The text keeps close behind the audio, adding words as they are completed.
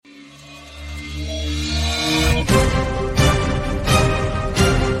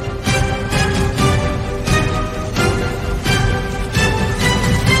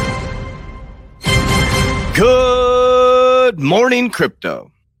morning, crypto.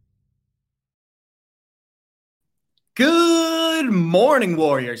 Good morning,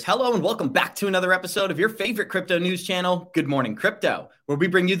 warriors. Hello, and welcome back to another episode of your favorite crypto news channel, Good Morning Crypto, where we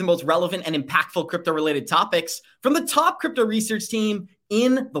bring you the most relevant and impactful crypto-related topics from the top crypto research team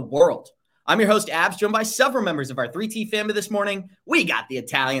in the world. I'm your host, Abs, joined by several members of our 3T family this morning. We got the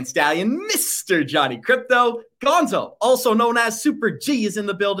Italian stallion, Mr. Johnny Crypto. Gonzo, also known as Super G, is in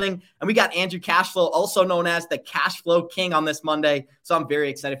the building. And we got Andrew Cashflow, also known as the Cashflow King, on this Monday. So I'm very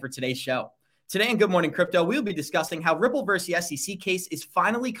excited for today's show. Today in Good Morning Crypto, we'll be discussing how Ripple versus the SEC case is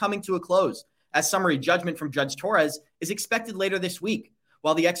finally coming to a close, as summary judgment from Judge Torres is expected later this week,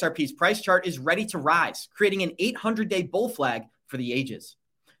 while the XRP's price chart is ready to rise, creating an 800-day bull flag for the ages.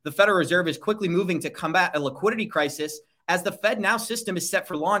 The Federal Reserve is quickly moving to combat a liquidity crisis, as the FedNow system is set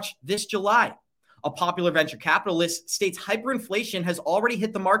for launch this July. A popular venture capitalist states hyperinflation has already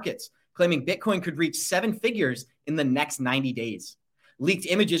hit the markets, claiming Bitcoin could reach 7 figures in the next 90 days. Leaked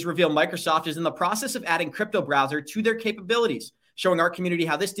images reveal Microsoft is in the process of adding crypto browser to their capabilities, showing our community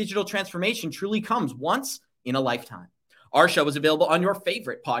how this digital transformation truly comes once in a lifetime. Our show is available on your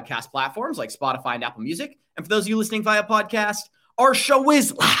favorite podcast platforms like Spotify and Apple Music. And for those of you listening via podcast, our show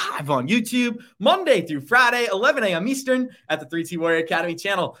is live on YouTube Monday through Friday, 11 a.m. Eastern at the 3T Warrior Academy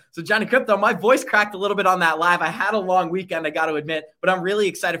channel. So Johnny Crypto, my voice cracked a little bit on that live. I had a long weekend, I got to admit, but I'm really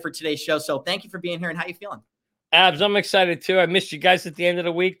excited for today's show. So thank you for being here, and how you feeling? Abs, I'm excited too. I missed you guys at the end of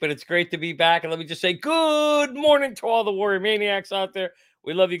the week, but it's great to be back. And let me just say good morning to all the Warrior Maniacs out there.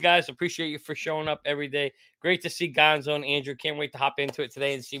 We love you guys. Appreciate you for showing up every day. Great to see Gonzo and Andrew. Can't wait to hop into it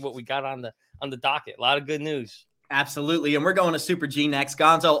today and see what we got on the docket. A lot of good news. Absolutely. And we're going to Super G next.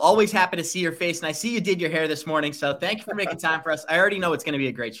 Gonzo, always happy to see your face. And I see you did your hair this morning. So thank you for making time for us. I already know it's going to be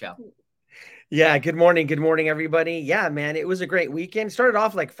a great show. Yeah, good morning. Good morning, everybody. Yeah, man, it was a great weekend. It started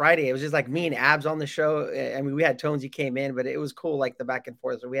off like Friday. It was just like me and Abs on the show. I mean, we had Tones, he came in, but it was cool, like the back and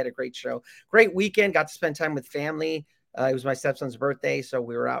forth. So we had a great show. Great weekend. Got to spend time with family. It was my stepson's birthday, so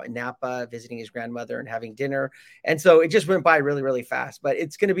we were out in Napa visiting his grandmother and having dinner. And so it just went by really, really fast. But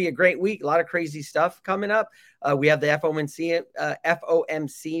it's going to be a great week. A lot of crazy stuff coming up. We have the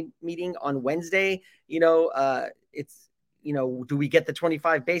FOMC meeting on Wednesday. Do we get the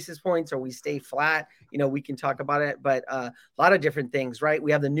 25 basis points or we stay flat? We can talk about it, but a lot of different things, right?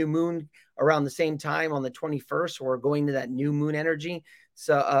 We have the new moon around the same time on the 21st. So we're going to that new moon energy.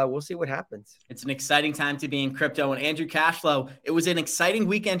 So we'll see what happens. It's an exciting time to be in crypto. And Andrew Cashflow, it was an exciting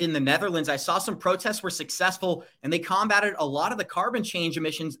weekend in the Netherlands. I saw some protests were successful and they combated a lot of the carbon change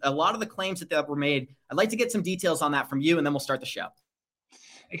emissions, a lot of the claims that were made. I'd like to get some details on that from you, and then we'll start the show.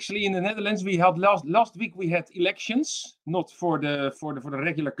 Actually, in the Netherlands, we had last week we had elections, not for the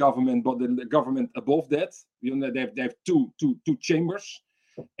regular government, but the government above that. They have two chambers,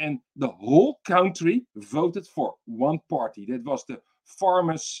 and the whole country voted for one party. That was the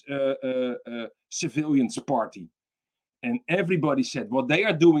Farmers Civilians Party, and everybody said what they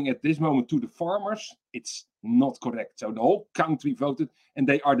are doing at this moment to the farmers, it's not correct. So the whole country voted, and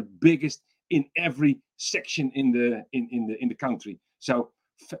they are the biggest in every section in the country. So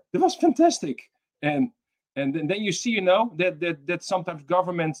it was fantastic, and then you see, that sometimes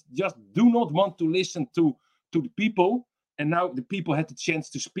governments just do not want to listen to the people, and now the people had the chance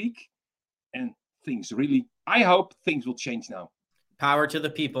to speak, and I hope things will change now. Power to the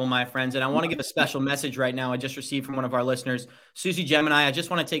people, my friends. And I want to give a special message right now I just received from one of our listeners, Susie Gemini. I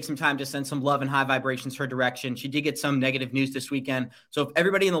just want to take some time to send some love and high vibrations her direction. She did get some negative news this weekend. So if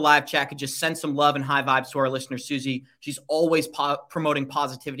everybody in the live chat could just send some love and high vibes to our listener, Susie. She's always promoting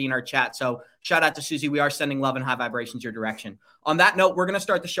positivity in our chat. So shout out to Susie. We are sending love and high vibrations your direction. On that note, we're going to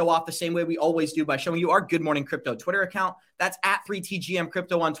start the show off the same way we always do by showing you our Good Morning Crypto Twitter account. That's at 3TGM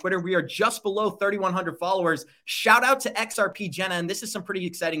Crypto on Twitter. We are just below 3,100 followers. Shout out to XRP Jenna. And this is some pretty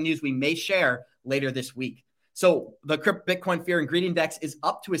exciting news we may share later this week. So the Bitcoin Fear and Greed Index is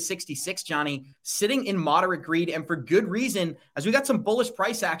up to a 66, Johnny, sitting in moderate greed, and for good reason, as we got some bullish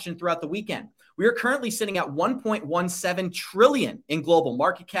price action throughout the weekend. We are currently sitting at 1.17 trillion in global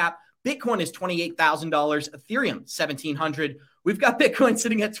market cap. Bitcoin is $28,000, Ethereum $1,700. We've got Bitcoin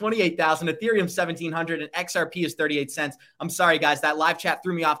sitting at 28,000, Ethereum 1,700, and XRP is 38 cents. I'm sorry, guys. That live chat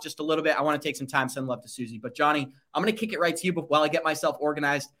threw me off just a little bit. I want to take some time, send love to Susie. But Johnny, I'm going to kick it right to you while I get myself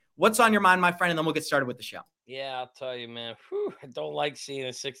organized. What's on your mind, my friend? And then we'll get started with the show. Yeah, I'll tell you, man. I don't like seeing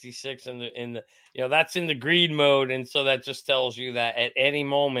a 66 in the that's in the greed mode. And so that just tells you that at any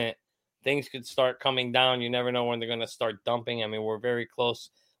moment, things could start coming down. You never know when they're going to start dumping. I mean, we're very close.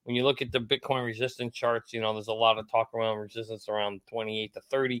 When you look at the Bitcoin resistance charts, there's a lot of talk around resistance around 28 to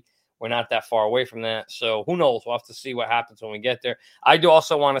 30. We're not that far away from that. So who knows? We'll have to see what happens when we get there. I do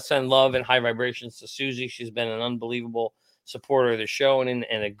also want to send love and high vibrations to Susie. She's been an unbelievable supporter of the show and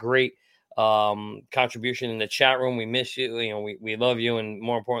a great contribution in the chat room. We miss you. We love you. And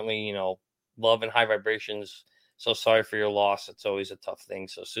more importantly, love and high vibrations. So sorry for your loss. It's always a tough thing.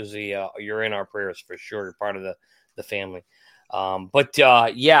 So Susie, you're in our prayers for sure. You're part of the family. So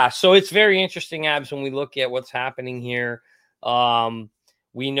it's very interesting, Abs, when we look at what's happening here.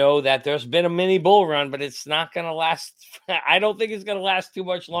 We know that there's been a mini bull run, but it's not going to last. I don't think it's going to last too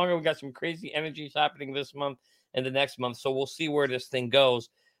much longer. We got some crazy energies happening this month and the next month. So we'll see where this thing goes.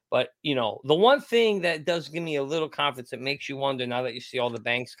 But, the one thing that does give me a little confidence, it makes you wonder now that you see all the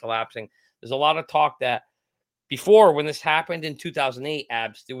banks collapsing. There's a lot of talk that before, when this happened in 2008,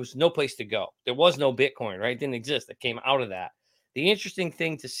 Abs, there was no place to go. There was no Bitcoin, right? It didn't exist. It came out of that. The interesting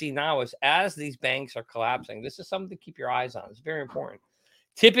thing to see now is as these banks are collapsing, this is something to keep your eyes on. It's very important.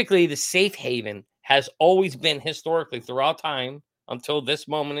 Typically, the safe haven has always been historically throughout time until this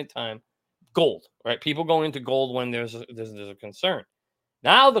moment in time, gold, right? People go into gold when there's a concern.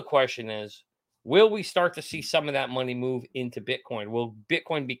 Now the question is, will we start to see some of that money move into Bitcoin? Will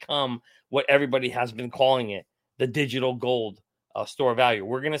Bitcoin become what everybody has been calling it, the digital gold store of value?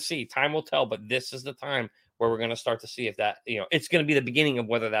 We're going to see. Time will tell, but this is the time where we're going to start to see if that, it's going to be the beginning of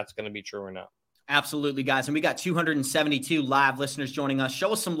whether that's going to be true or not. Absolutely, guys. And we got 272 live listeners joining us.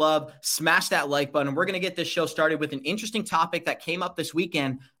 Show us some love. Smash that like button. We're going to get this show started with an interesting topic that came up this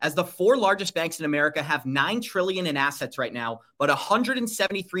weekend, as the 4 largest banks in America have $9 trillion in assets right now, but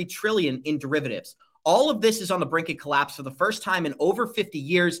 $173 trillion in derivatives. All of this is on the brink of collapse for the first time in over 50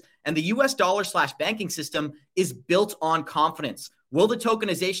 years, and the U.S. dollar/banking system is built on confidence. Will the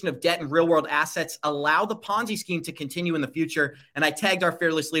tokenization of debt and real-world assets allow the Ponzi scheme to continue in the future? And I tagged our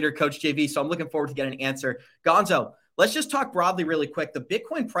fearless leader, Coach JV, so I'm looking forward to getting an answer. Gonzo, let's just talk broadly really quick. The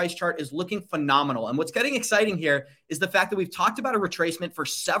Bitcoin price chart is looking phenomenal. And what's getting exciting here is the fact that we've talked about a retracement for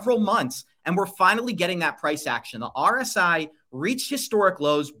several months, and we're finally getting that price action. The RSI reached historic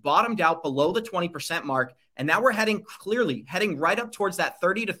lows, bottomed out below the 20% mark, and now we're heading right up towards that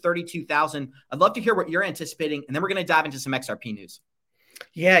 30 to 32,000. I'd love to hear what you're anticipating, and then we're going to dive into some XRP news.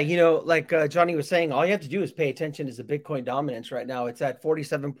 Yeah, like Johnny was saying, all you have to do is pay attention to the Bitcoin dominance right now. It's at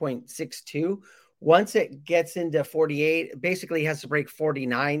 47.62. Once it gets into 48, it basically has to break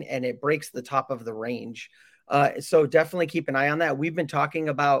 49, and it breaks the top of the range. So definitely keep an eye on that. We've been talking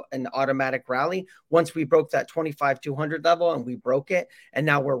about an automatic rally once we broke that 25,200 level, and we broke it, and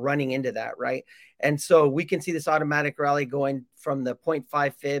now we're running into that, right? And so we can see this automatic rally going from the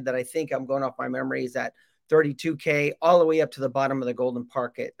 0.5 fib that I think, I'm going off my memory, is at 32K all the way up to the bottom of the golden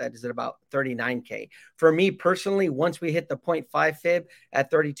parket. That is at about 39K. For me personally, once we hit the 0.5 fib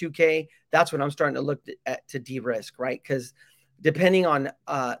at 32K, that's when I'm starting to look at to de-risk, right? Because depending on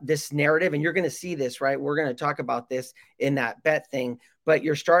this narrative, and you're going to see this, right? We're going to talk about this in that bet thing, but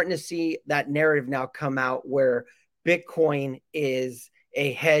you're starting to see that narrative now come out where Bitcoin is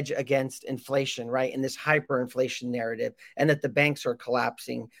a hedge against inflation, right? In this hyperinflation narrative, and that the banks are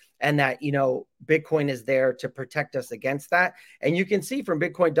collapsing, and that, Bitcoin is there to protect us against that. And you can see from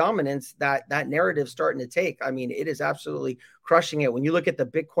Bitcoin dominance that narrative starting to take. I mean, it is absolutely crushing it. When you look at the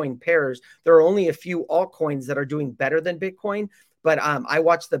Bitcoin pairs, there are only a few altcoins that are doing better than Bitcoin. But I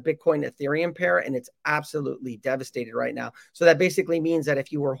watched the Bitcoin Ethereum pair, and it's absolutely devastated right now. So that basically means that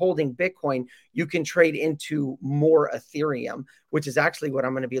if you were holding Bitcoin, you can trade into more Ethereum, which is actually what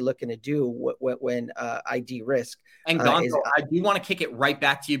I'm going to be looking to do when I de-risk. And Gonzo, I do want to kick it right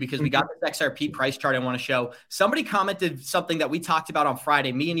back to you because we got this XRP price chart I want to show. Somebody commented something that we talked about on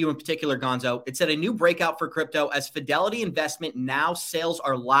Friday, me and you in particular, Gonzo. It said a new breakout for crypto as Fidelity Investment now sales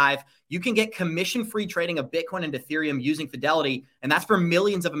are live. You can get commission-free trading of Bitcoin and Ethereum using Fidelity, and that's for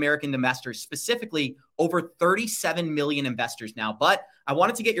millions of American investors, specifically over 37 million investors now. But I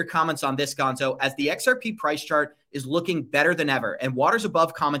wanted to get your comments on this, Gonzo, as the XRP price chart is looking better than ever. And Waters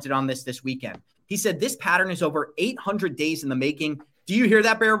Above commented on this weekend. He said this pattern is over 800 days in the making. Do you hear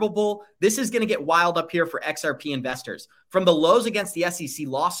that, Bearable Bull? This is going to get wild up here for XRP investors. From the lows against the SEC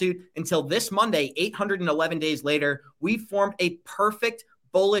lawsuit until this Monday, 811 days later, we formed a perfect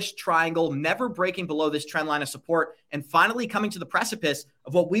bullish triangle, never breaking below this trend line of support, and finally coming to the precipice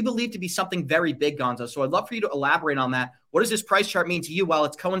of what we believe to be something very big, Gonzo. So I'd love for you to elaborate on that. What does this price chart mean to you while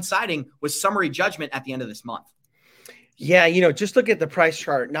it's coinciding with summary judgment at the end of this month? Yeah, just look at the price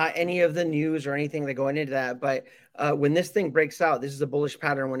chart, not any of the news or anything that going into that. But when this thing breaks out, this is a bullish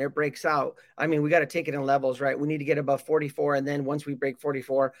pattern. When it breaks out, I mean, we got to take it in levels, right? We need to get above 44. And then once we break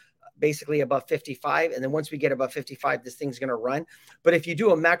 44, basically above 55. And then once we get above 55, this thing's going to run. But if you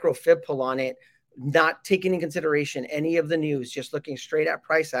do a macro fib pull on it, not taking into consideration any of the news, just looking straight at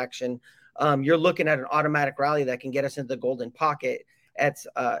price action, you're looking at an automatic rally that can get us into the golden pocket. I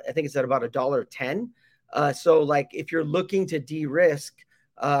think it's at about $1.10. So like if you're looking to de-risk,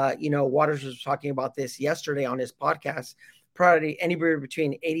 Waters was talking about this yesterday on his podcast. Probably anywhere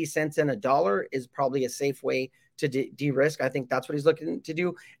between 80 cents and $1 is probably a safe way to de-risk. I think that's what he's looking to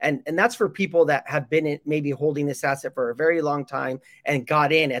do. And that's for people that have been maybe holding this asset for a very long time and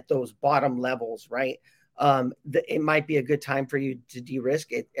got in at those bottom levels, right? It might be a good time for you to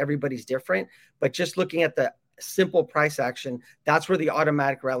de-risk it. Everybody's different, but just looking at the simple price action, that's where the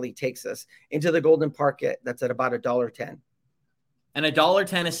automatic rally takes us into the golden parket. That's at about $1.10. And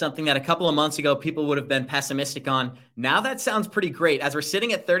 $1.10 is something that a couple of months ago people would have been pessimistic on. Now that sounds pretty great. As we're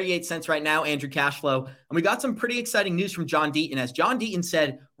sitting at 38 cents right now, Andrew Cashflow, and we got some pretty exciting news from John Deaton. As John Deaton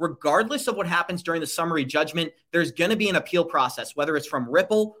said, regardless of what happens during the summary judgment, there's going to be an appeal process, whether it's from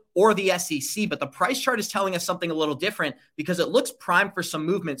Ripple or the SEC. But the price chart is telling us something a little different because it looks primed for some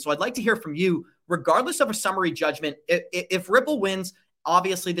movement. So I'd like to hear from you, regardless of a summary judgment, if Ripple wins,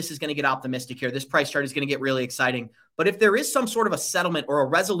 obviously this is going to get optimistic here. This price chart is going to get really exciting. But if there is some sort of a settlement or a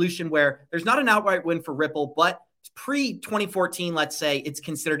resolution where there's not an outright win for Ripple, but pre-2014, let's say, it's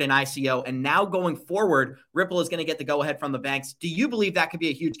considered an ICO, and now going forward, Ripple is going to get the go-ahead from the banks, do you believe that could be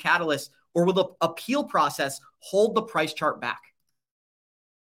a huge catalyst, or will the appeal process hold the price chart back?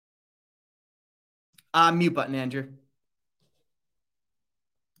 Mute button, Andrew.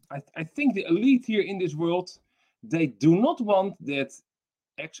 I think the elite here in this world, they do not want that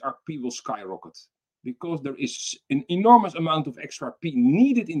XRP will skyrocket, because there is an enormous amount of XRP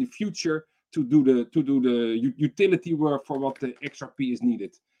needed in the future to do the utility work for what the XRP is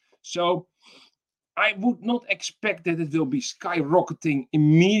needed. So I would not expect that it will be skyrocketing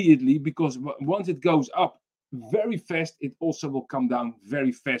immediately, because once it goes up very fast, it also will come down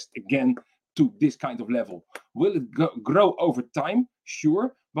very fast again to this kind of level. Will it grow over time?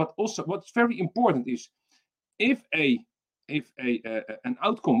 Sure. But also what's very important is if an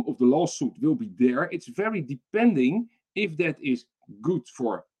outcome of the lawsuit will be there, it's very depending if that is good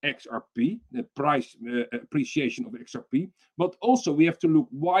for XRP, the price appreciation of XRP, but also we have to look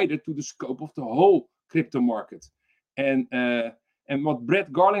wider to the scope of the whole crypto market. And what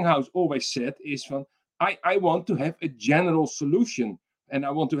Brett Garlinghouse always said is, I want to have a general solution, and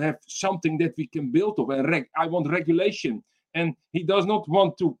I want to have something that we can build on. And I want regulation, and he does not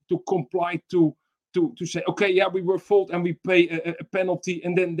want to comply to say, okay, yeah, we were fault and we pay a penalty,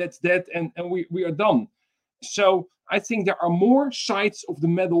 and then that's that, and we are done. So I think there are more sides of the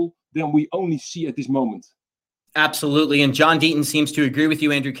medal than we only see at this moment. Absolutely. And John Deaton seems to agree with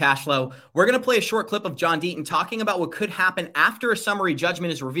you, Andrew Cashflow. We're going to play a short clip of John Deaton talking about what could happen after a summary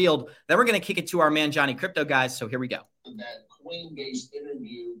judgment is revealed. Then we're going to kick it to our man, Johnny Crypto, guys. So here we go. That Coinbase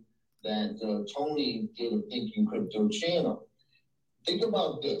interview that Tony did of Thinking Crypto channel. Think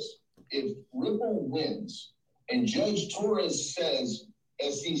about this. If Ripple wins and Judge Torres says,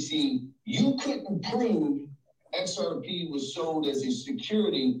 SEC, you couldn't prove XRP was sold as a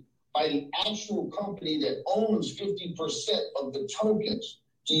security by the actual company that owns 50% of the tokens,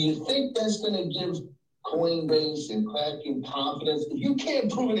 do you think that's going to give Coinbase and Kraken confidence? If you can't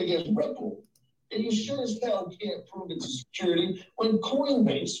prove it against Ripple, and you sure as hell can't prove it's a security when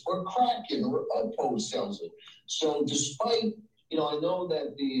Coinbase or Kraken or Uphold sells it. So despite, I know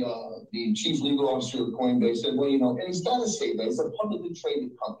that the chief legal officer of Coinbase said, well, and he's got to say that. It's a publicly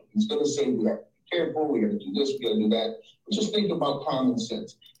traded company. He's going to say, we have to be careful, we got to do this, we got to do that. But just think about common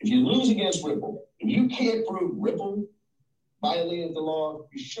sense. If you lose against Ripple, if you can't prove Ripple violated the law,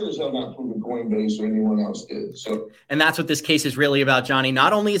 you sure as hell not proving Coinbase or anyone else did. And that's what this case is really about, Johnny.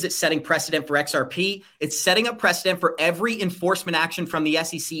 Not only is it setting precedent for XRP, it's setting up precedent for every enforcement action from the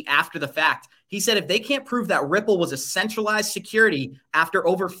SEC after the fact. He said if they can't prove that Ripple was a centralized security after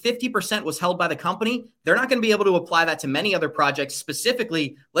over 50% was held by the company, they're not going to be able to apply that to many other projects.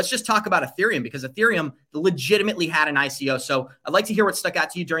 Specifically, let's just talk about Ethereum, because Ethereum legitimately had an ICO. So I'd like to hear what stuck out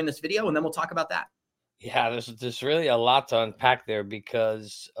to you during this video, and then we'll talk about that. Yeah, there's really a lot to unpack there,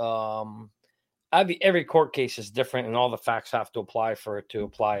 because every court case is different and all the facts have to apply for it to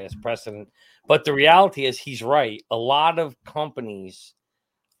apply as precedent. But the reality is he's right. A lot of companies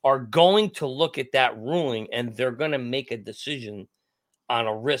are going to look at that ruling and they're going to make a decision on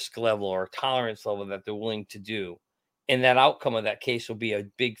a risk level or a tolerance level that they're willing to do. And that outcome of that case will be a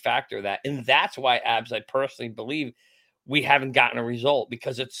big factor of that. And that's why, Abs, I personally believe we haven't gotten a result,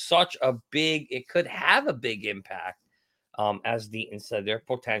 because it's such a it could have a big impact, as Deaton said there,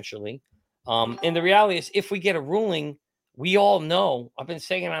 potentially. And the reality is, if we get a ruling, we all know, I've been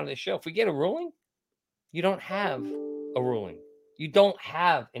saying it on this show, if we get a ruling, you don't have a ruling. You don't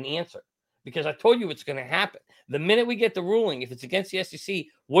have an answer, because I told you what's going to happen. The minute we get the ruling, if it's against the SEC,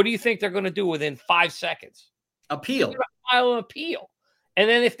 what do you think they're going to do within 5 seconds? Appeal. File an appeal. And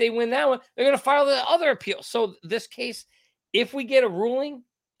then if they win that one, they're going to file the other appeal. So this case, if we get a ruling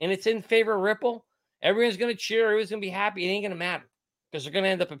and it's in favor of Ripple, everyone's going to cheer. Everyone's going to be happy. It ain't going to matter because they're going to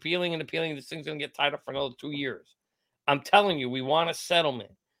end up appealing and appealing. This thing's going to get tied up for another 2 years. I'm telling you, we want a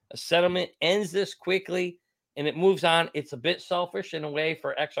settlement. A settlement ends this quickly and it moves on. It's a bit selfish in a way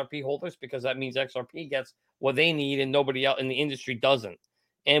for XRP holders because that means XRP gets what they need and nobody else in the industry doesn't.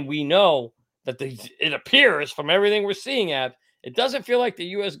 And we know that it appears from everything we're seeing at, it doesn't feel like the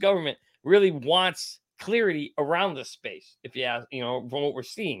U.S. government really wants clarity around this space. If you ask, from what we're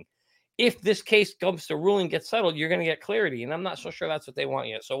seeing, if this case comes to ruling, gets settled, you're going to get clarity. And I'm not so sure that's what they want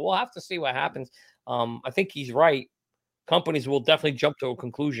yet. So we'll have to see what happens. I think he's right. Companies will definitely jump to a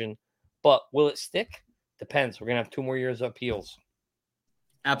conclusion, but will it stick? Depends. We're going to have 2 more years of appeals.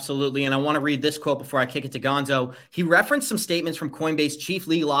 Absolutely. And I want to read this quote before I kick it to Gonzo. He referenced some statements from Coinbase chief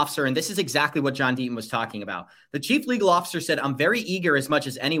legal officer, and this is exactly what John Deaton was talking about. The chief legal officer said, "I'm very eager as much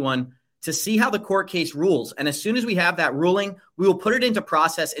as anyone to see how the court case rules. And as soon as we have that ruling, we will put it into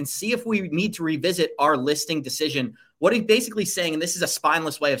process and see if we need to revisit our listing decision." What he's basically saying, and this is a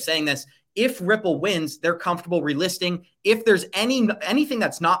spineless way of saying this, if Ripple wins, they're comfortable relisting. If there's anything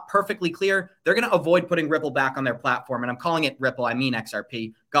that's not perfectly clear, they're going to avoid putting Ripple back on their platform. And I'm calling it Ripple. I mean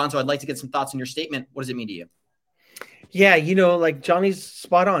XRP. Gonzo, I'd like to get some thoughts on your statement. What does it mean to you? Yeah, like Johnny's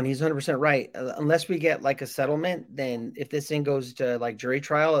spot on. He's 100% right. Unless we get like a settlement, then if this thing goes to like jury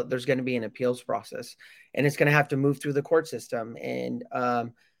trial, there's going to be an appeals process and it's going to have to move through the court system.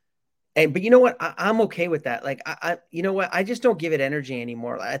 But you know what? I'm okay with that. Like, you know what? I just don't give it energy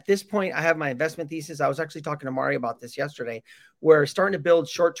anymore. At this point, I have my investment thesis. I was actually talking to Mario about this yesterday. We're starting to build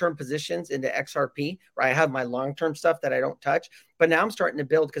short-term positions into XRP, right? I have my long-term stuff that I don't touch, but now I'm starting to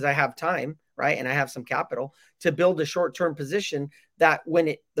build because I have time, right? And I have some capital to build a short-term position that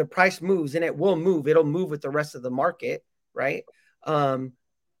when the price moves, and it will move, it'll move with the rest of the market, right?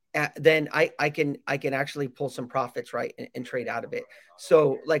 Then I can actually pull some profits, right, and trade out of it.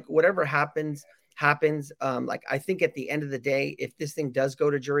 So like whatever happens. Like I think at the end of the day, if this thing does go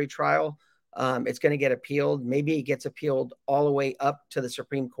to jury trial, it's going to get appealed. Maybe it gets appealed all the way up to the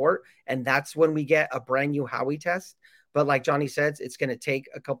Supreme Court, and that's when we get a brand new Howey test. But like Johnny says, it's going to take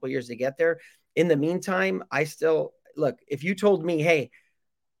a couple of years to get there. In the meantime, I still look. If you told me, hey,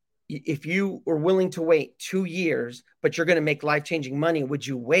 if you were willing to wait 2 years, but you're going to make life-changing money, would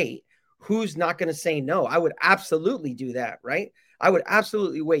you wait? Who's not going to say no? I would absolutely do that, right? I would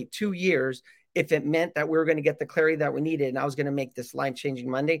absolutely wait 2 years if it meant that we were going to get the clarity that we needed and I was going to make this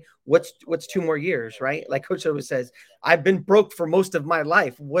life-changing Monday. What's 2 more years, right? Like Coach always says, I've been broke for most of my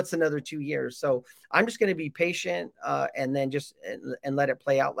life. What's another 2 years? So I'm just going to be patient and then just and let it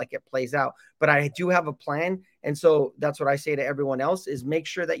play out like it plays out. But I do have a plan. And so that's what I say to everyone else is make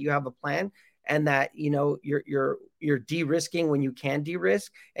sure that you have a plan and that, you're de-risking when you can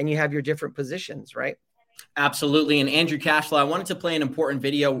de-risk and you have your different positions, right? Absolutely. And Andrew Cashflow, I wanted to play an important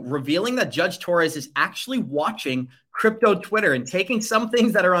video revealing that Judge Torres is actually watching crypto Twitter and taking some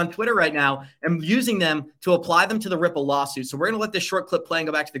things that are on Twitter right now and using them to apply them to the Ripple lawsuit. So we're going to let this short clip play and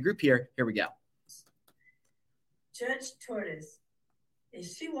go back to the group here. Here we go. Judge Torres,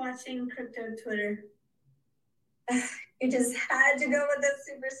 is she watching crypto Twitter? You just had to go with a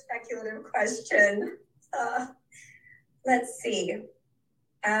super speculative question. Let's see.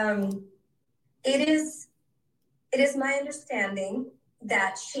 It is my understanding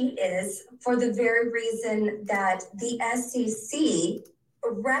that she is, for the very reason that the SEC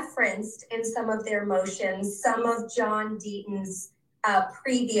referenced in some of their motions some of John Deaton's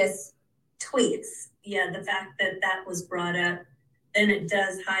previous tweets. Yeah, the fact that that was brought up, then it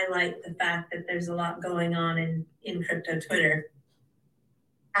does highlight the fact that there's a lot going on in crypto Twitter.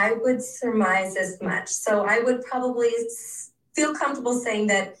 I would surmise as much. So I would probably feel comfortable saying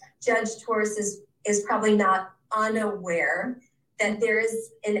that Judge Torres is probably not unaware that there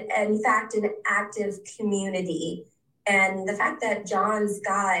is, in fact, an active community. And the fact that John's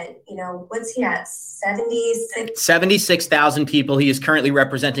got, what's he at, 76,000 people he is currently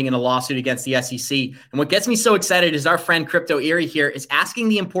representing in a lawsuit against the SEC. And what gets me so excited is our friend Crypto Erie here is asking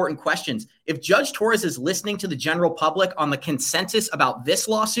the important questions. If Judge Torres is listening to the general public on the consensus about this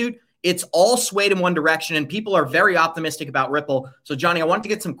lawsuit, it's all swayed in one direction, and people are very optimistic about Ripple. So, Johnny, I wanted to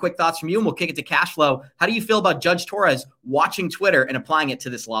get some quick thoughts from you, and we'll kick it to Cashflow. How do you feel about Judge Torres watching Twitter and applying it to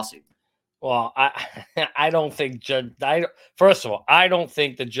this lawsuit? Well, I don't think first of all, I don't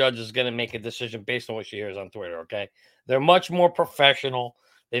think the judge is going to make a decision based on what she hears on Twitter, okay? They're much more professional.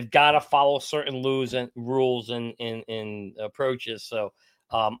 They've got to follow certain rules and approaches. So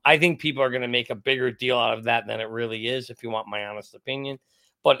I think people are going to make a bigger deal out of that than it really is, if you want my honest opinion.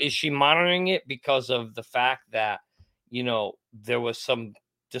 But is she monitoring it because of the fact that, there was some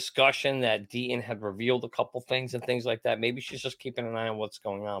discussion that Deaton had revealed a couple things and things like that. Maybe she's just keeping an eye on what's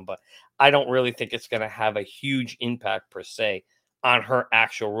going on, but I don't really think it's going to have a huge impact per se on her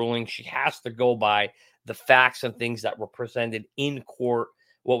actual ruling. She has to go by the facts and things that were presented in court,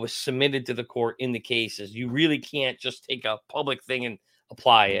 what was submitted to the court in the cases. You really can't just take a public thing and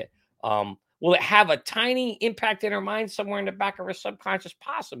apply it. Will it have a tiny impact in her mind somewhere in the back of her subconscious?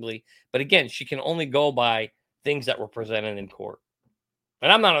 Possibly. But again, she can only go by things that were presented in court.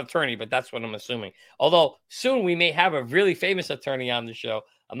 And I'm not an attorney, but that's what I'm assuming. Although soon we may have a really famous attorney on the show.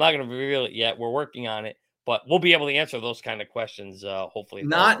 I'm not going to reveal it yet. We're working on it. But we'll be able to answer those kind of questions, hopefully.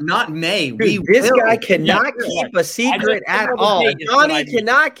 Not May. Dude, this guy cannot keep a secret at all. Johnny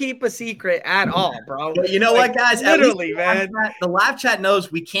cannot keep a secret at all, bro. But you know what, guys? Literally, man. The live chat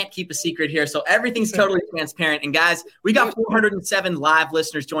knows we can't keep a secret here, so everything's totally transparent. And guys, we got 407 live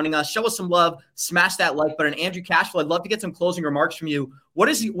listeners joining us. Show us some love. Smash that like button. Andrew Cashflow, I'd love to get some closing remarks from you. What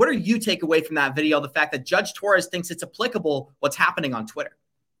are you take away from that video? The fact that Judge Torres thinks it's applicable what's happening on Twitter.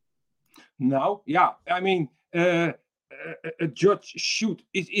 No, yeah. I mean, a judge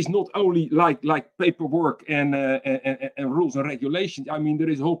is not only like paperwork and rules and regulations. I mean, there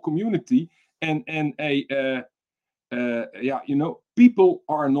is a whole community and people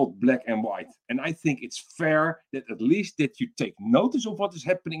are not black and white. And I think it's fair that at least that you take notice of what is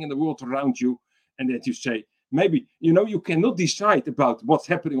happening in the world around you, and that you say, maybe, you cannot decide about what's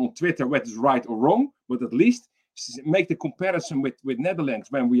happening on Twitter, whether it's right or wrong, but at least make the comparison with Netherlands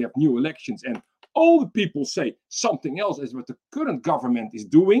when we have new elections and all the people say something else as what the current government is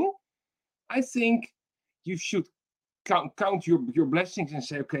doing. I think you should count your blessings and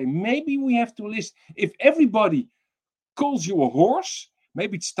say, okay, maybe we have to listen. If everybody calls you a horse,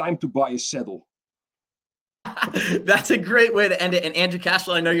 maybe it's time to buy a saddle. That's a great way to end it. And Andrew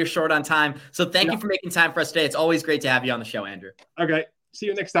Cashflow, I know you're short on time, so thank you for making time for us today. It's always great to have you on the show, Andrew. Okay. See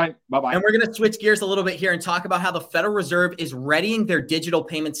you next time. Bye-bye. And we're going to switch gears a little bit here and talk about how the Federal Reserve is readying their digital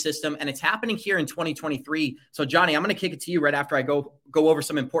payment system, and it's happening here in 2023. So, Johnny, I'm going to kick it to you right after I go over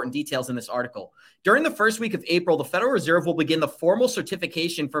some important details in this article. During the first week of April, the Federal Reserve will begin the formal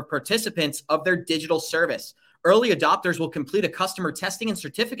certification for participants of their digital service. Early adopters will complete a customer testing and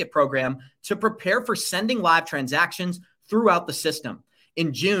certificate program to prepare for sending live transactions throughout the system.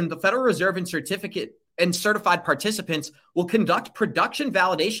 In June, the Federal Reserve and certified participants will conduct production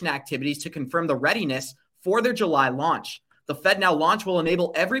validation activities to confirm the readiness for their July launch. The FedNow launch will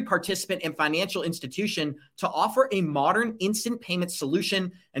enable every participant and financial institution to offer a modern instant payment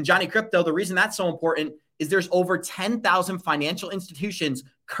solution. And Johnny Crypto, the reason that's so important is there's over 10,000 financial institutions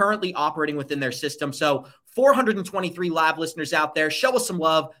currently operating within their system. So 423 live listeners out there, show us some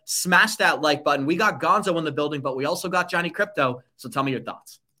love, smash that like button. We got Gonzo in the building, but we also got Johnny Crypto. So tell me your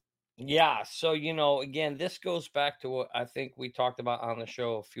thoughts. Yeah. So, again, this goes back to what I think we talked about on the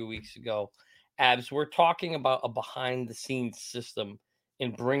show a few weeks ago. Abs, we're talking about a behind the scenes system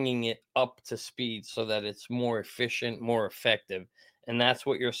and bringing it up to speed so that it's more efficient, more effective. And that's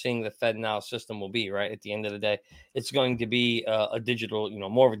what you're seeing the FedNow system will be, right? At the end of the day, it's going to be a digital,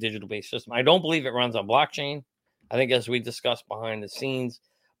 more of a digital based system. I don't believe it runs on blockchain. I think, as we discussed behind the scenes,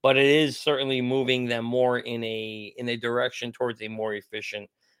 but it is certainly moving them more in a direction towards a more efficient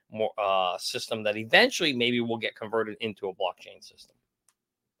system that eventually maybe will get converted into a blockchain system.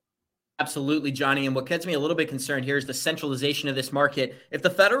 Absolutely, Johnny. And what gets me a little bit concerned here is the centralization of this market. If the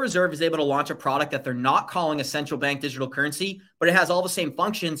Federal Reserve is able to launch a product that they're not calling a central bank digital currency, but it has all the same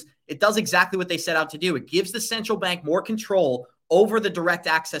functions, it does exactly what they set out to do. It gives the central bank more control over the direct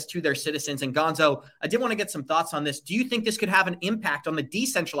access to their citizens. And Gonzo, I did want to get some thoughts on this. Do you think this could have an impact on the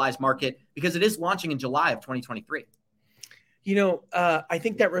decentralized market because it is launching in July of 2023? I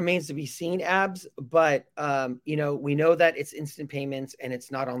think that remains to be seen, Abs, but, we know that it's instant payments and it's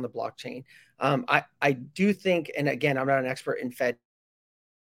not on the blockchain. I do think, and again, I'm not an expert in Fed.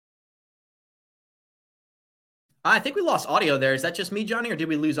 I think we lost audio there. Is that just me, Johnny, or did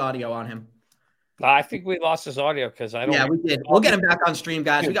we lose audio on him? I think we lost his audio because I don't. Yeah, we did. We'll get him back on stream,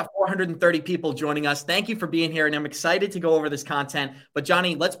 guys. We got 430 people joining us. Thank you for being here, and I'm excited to go over this content. But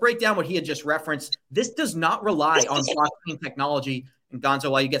Johnny, let's break down what he had just referenced. This does not rely on blockchain technology. And Gonzo,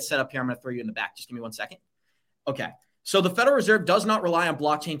 while you get set up here, I'm going to throw you in the back. Just give me 1 second. Okay. So the Federal Reserve does not rely on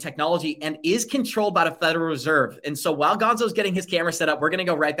blockchain technology and is controlled by the Federal Reserve. And so while Gonzo's getting his camera set up, we're going to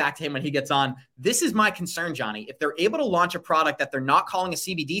go right back to him when he gets on. This is my concern, Johnny. If they're able to launch a product that they're not calling a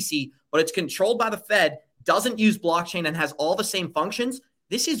CBDC, but it's controlled by the Fed, doesn't use blockchain, and has all the same functions,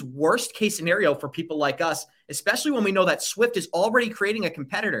 this is worst case scenario for people like us, especially when we know that Swift is already creating a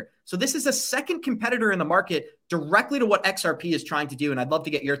competitor. So this is a second competitor in the market directly to what XRP is trying to do. And I'd love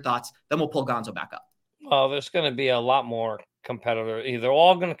to get your thoughts. Then we'll pull Gonzo back up. Well, there's going to be a lot more competitors. They're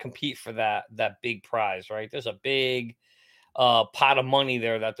all going to compete for that big prize, right? There's a big pot of money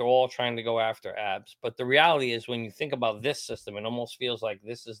there that they're all trying to go after, abs. But the reality is, when you think about this system, it almost feels like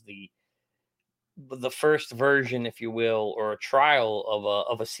this is the first version, if you will, or a trial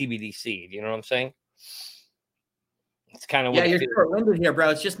of a CBDC. Do you know what I'm saying? It's kind of yeah, you're short-winded here, bro.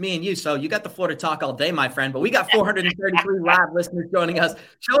 It's just me and you, so you got the floor to talk all day, my friend. But we got 433 live listeners joining us.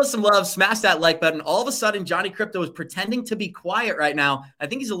 Show us some love, smash that like button. All of a sudden, Johnny Crypto is pretending to be quiet right now. I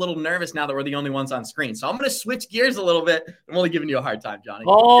think he's a little nervous now that we're the only ones on screen. So I'm going to switch gears a little bit. I'm only giving you a hard time, Johnny.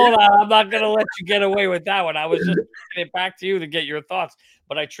 Hold on, I'm not going to let you get away with that one. I was just getting it back to you to get your thoughts.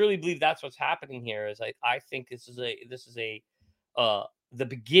 But I truly believe that's what's happening here. Is I think this is the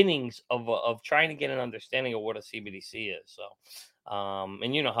beginnings of trying to get an understanding of what a CBDC is. So,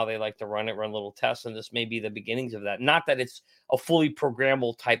 and you know how they like to run little tests, and this may be the beginnings of that. Not that it's a fully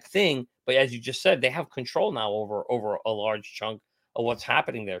programmable type thing, but as you just said, they have control now over a large chunk of what's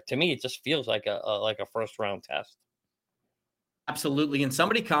happening there. To me, it just feels like a first round test. Absolutely. And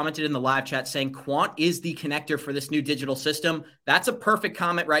somebody commented in the live chat saying Quant is the connector for this new digital system. That's a perfect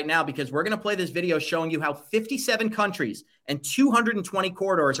comment right now, because we're going to play this video showing you how 57 countries and 220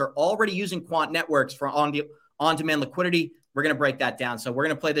 corridors are already using Quant networks for on-demand liquidity. We're going to break that down. So we're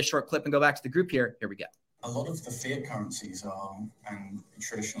going to play this short clip and go back to the group here. Here we go. A lot of the fiat currencies and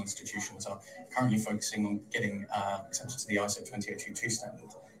traditional institutions are currently focusing on getting accepted to the ISO 28222 standard.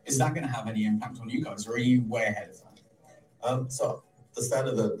 Is that going to have any impact on you guys, or are you way ahead of that? So the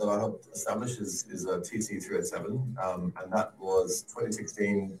standard that I helped establish is a TC 387, and that was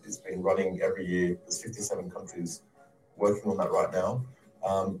 2016. It's been running every year. There's 57 countries working on that right now.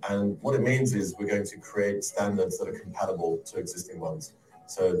 And what it means is we're going to create standards that are compatible to existing ones.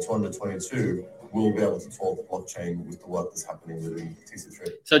 So 222 will be able to talk blockchain with the work that's happening within TC3.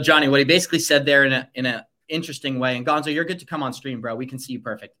 So Johnny, what he basically said there in a interesting way, and Gonzo, you're good to come on stream, bro. We can see you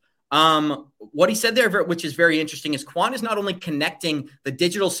perfect. What he said there, which is very interesting, is Quant is not only connecting the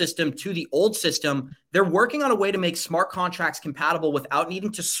digital system to the old system, they're working on a way to make smart contracts compatible without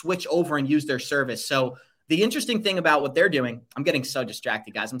needing to switch over and use their service. So the interesting thing about what they're doing, I'm getting so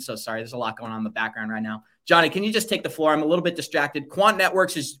distracted, guys. I'm so sorry. There's a lot going on in the background right now. Johnny, can you just take the floor? I'm a little bit distracted. Quant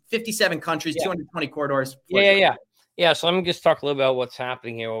Networks is 57 countries, 220 corridors. Yeah, so let me just talk a little bit about what's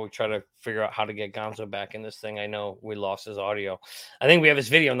happening here while we try to figure out how to get Gonzo back in this thing. I know we lost his audio. I think we have his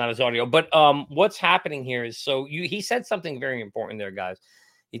video, not his audio. But what's happening here is, he said something very important there, guys.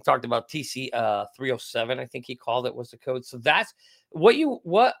 He talked about TC 307, I think he called it, was the code. So that's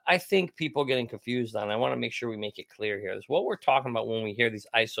what I think people are getting confused on. I want to make sure we make it clear here. Is what we're talking about when we hear these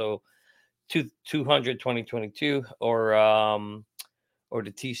ISO 200 2022 or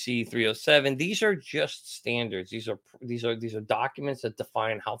the TC 307. These are just standards. These are documents that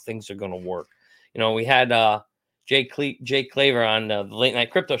define how things are going to work. You know, we had Jay Claver on the Late Night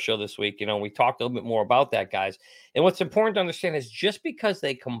Crypto Show this week. You know, we talked a little bit more about that, guys. And what's important to understand is just because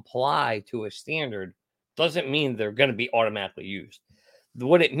they comply to a standard doesn't mean they're going to be automatically used.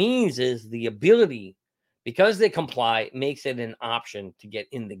 What it means is the ability, because they comply, makes it an option to get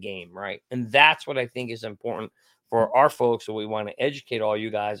in the game, right? And that's what I think is important for our folks. So we want to educate all you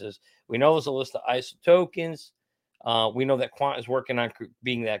guys is we know there's a list of ISO tokens. We know that Quant is working on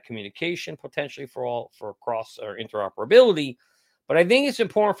being that communication potentially for cross or interoperability. But I think it's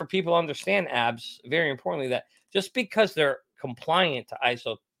important for people to understand, abs, very importantly, that just because they're compliant to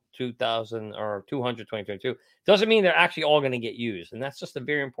ISO 2000 or 200 2022 doesn't mean they're actually all going to get used. And that's just a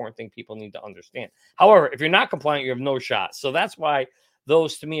very important thing people need to understand. However, if you're not compliant, you have no shot. So that's why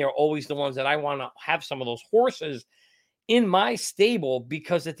those, to me, are always the ones that I want to have some of those horses in my stable,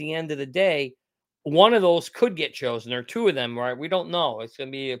 because at the end of the day, one of those could get chosen, or two of them, right? We don't know. It's going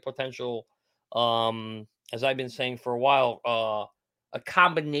to be a potential, as I've been saying for a while, a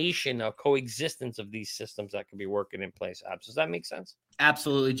combination of coexistence of these systems that could be working in place. Does that make sense?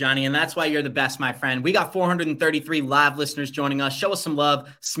 Absolutely, Johnny. And that's why you're the best, my friend. We got 433 live listeners joining us. Show us some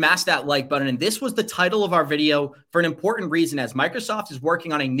love. Smash that like button. And this was the title of our video for an important reason, as Microsoft is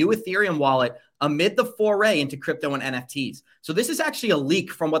working on a new Ethereum wallet amid the foray into crypto and NFTs. So this is actually a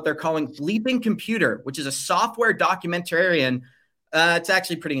leak from what they're calling Bleeping Computer, which is a software documentarian. It's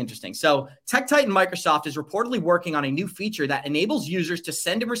actually pretty interesting. So tech titan Microsoft is reportedly working on a new feature that enables users to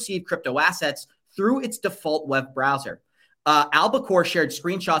send and receive crypto assets through its default web browser. Albacore shared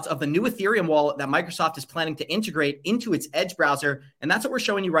screenshots of the new Ethereum wallet that Microsoft is planning to integrate into its Edge browser, and that's what we're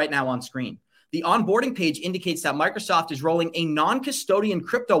showing you right now on screen. The onboarding page indicates that Microsoft is rolling a non-custodian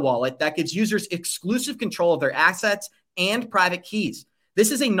crypto wallet that gives users exclusive control of their assets and private keys.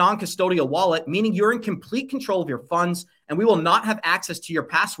 This is a non-custodial wallet, meaning you're in complete control of your funds, and we will not have access to your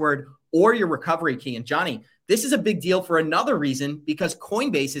password or your recovery key. And Johnny, this is a big deal for another reason, because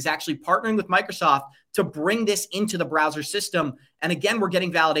Coinbase is actually partnering with Microsoft to bring this into the browser system. And again, we're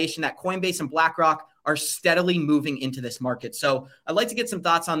getting validation that Coinbase and BlackRock are steadily moving into this market. So I'd like to get some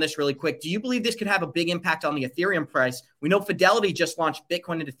thoughts on this really quick. Do you believe this could have a big impact on the Ethereum price? We know Fidelity just launched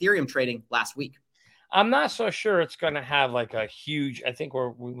Bitcoin and Ethereum trading last week. I'm not so sure it's going to have like a huge, I think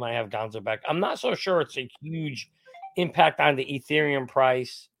we might have Gonzo back. I'm not so sure it's a huge impact on the Ethereum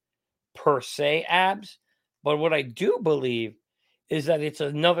price per se, Abs. But what I do believe is that it's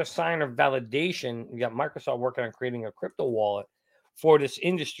another sign of validation. You got Microsoft working on creating a crypto wallet for this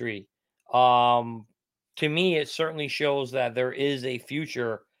industry. To me, it certainly shows that there is a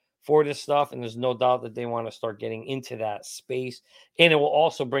future for this stuff, and there's no doubt that they want to start getting into that space. And it will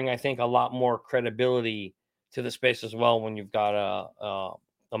also bring, I think, a lot more credibility to the space as well when you've got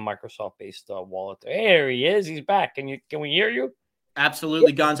a Microsoft-based wallet. There he is. He's back. Can we hear you?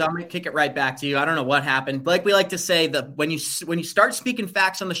 Absolutely, Gonzo. I'm going to kick it right back to you. I don't know what happened. Like we like to say, that when you start speaking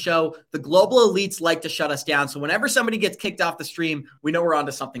facts on the show, the global elites like to shut us down. So whenever somebody gets kicked off the stream, we know we're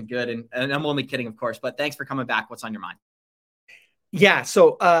onto something good. And I'm only kidding, of course. But thanks for coming back. What's on your mind? Yeah.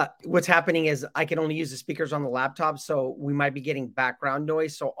 So what's happening is I can only use the speakers on the laptop. So we might be getting background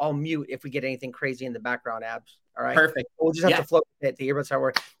noise. So I'll mute if we get anything crazy in the background, Abs. All right. Perfect. We'll just have to float it. The earbuds are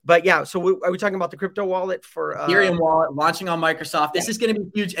working. But yeah. So are we talking about the crypto wallet for Ethereum wallet launching on Microsoft? This is going to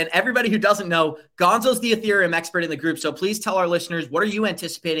be huge. And everybody who doesn't know, Gonzo's the Ethereum expert in the group. So please tell our listeners, what are you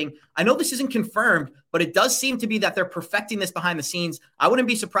anticipating? I know this isn't confirmed, but it does seem to be that they're perfecting this behind the scenes. I wouldn't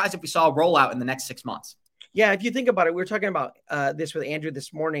be surprised if we saw a rollout in the next 6 months. Yeah, if you think about it, we were talking about this with Andrew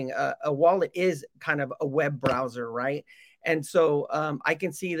this morning. A wallet is kind of a web browser, right? And so I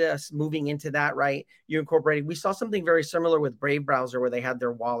can see this moving into that, right? You incorporated. We saw something very similar with Brave browser where they had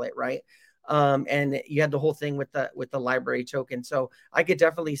their wallet, right? And you had the whole thing with the library token. So I could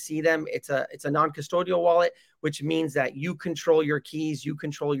definitely see them. It's a non-custodial wallet, which means that you control your keys, you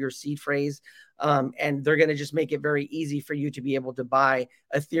control your seed phrase, and they're going to just make it very easy for you to be able to buy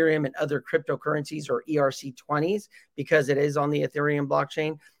Ethereum and other cryptocurrencies or ERC20s because it is on the Ethereum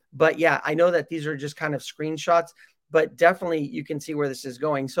blockchain. But yeah, I know that these are just kind of screenshots, but definitely you can see where this is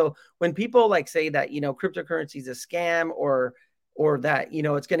going. So when people like say that, cryptocurrency is a scam or that,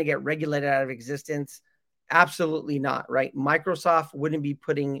 it's going to get regulated out of existence, absolutely not, right? Microsoft wouldn't be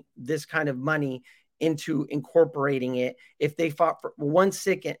putting this kind of money into incorporating it if they thought for one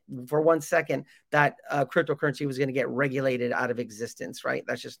second that cryptocurrency was going to get regulated out of existence, right?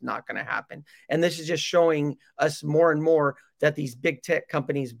 That's just not going to happen. And this is just showing us more and more that these big tech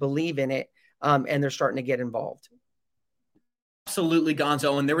companies believe in it, and they're starting to get involved. Absolutely,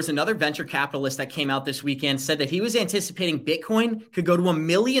 Gonzo. And there was another venture capitalist that came out this weekend, said that he was anticipating Bitcoin could go to $1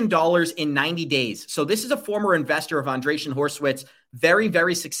 million in 90 days. So this is a former investor of Andreessen Horowitz, very,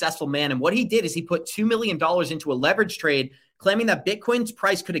 very successful man. And what he did is he put $2 million into a leverage trade, claiming that Bitcoin's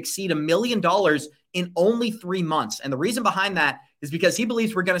price could exceed $1 million in only 3 months. And the reason behind that is because he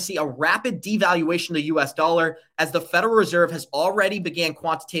believes we're going to see a rapid devaluation of the US dollar as the Federal Reserve has already began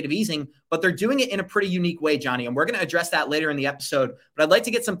quantitative easing, but they're doing it in a pretty unique way, Johnny. And we're going to address that later in the episode. But I'd like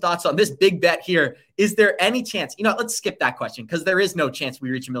to get some thoughts on this big bet here. Is there any chance, let's skip that question because there is no chance we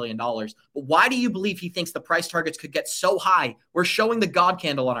reach $1 million. But why do you believe he thinks the price targets could get so high? We're showing the God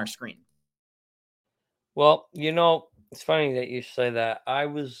candle on our screen. Well, it's funny that you say that. I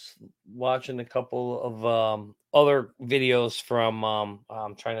was watching a couple of other videos from,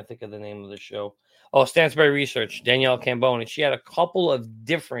 I'm trying to think of the name of the show. Oh, Stansberry Research, Danielle Cambone. And she had a couple of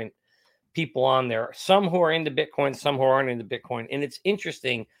different people on there, some who are into Bitcoin, some who aren't into Bitcoin. And it's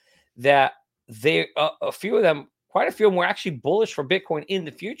interesting that a few of them, quite a few of them were actually bullish for Bitcoin in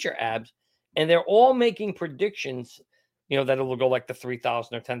the future, Abs. And they're all making predictions, that it will go like the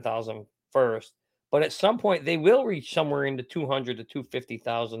 3,000 or 10,000 first. But at some point, they will reach somewhere in the $200,000 to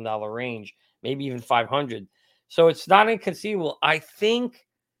 $250,000 range, maybe even 500. So it's not inconceivable. I think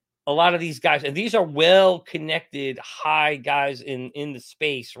a lot of these guys, and these are well-connected, high guys in the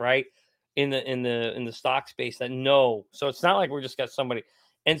space, right? In the stock space that know. So it's not like we're just got somebody.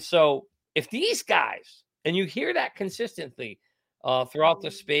 And so if these guys, and you hear that consistently throughout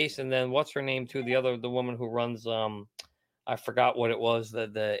the space, and then what's her name too? The woman who runs, I forgot what it was.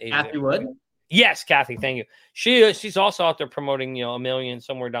 The Kathy Wood. Yes, Kathy, thank you. She's also out there promoting, $1 million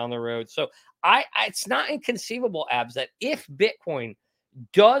somewhere down the road. So it's not inconceivable, Abs, that if Bitcoin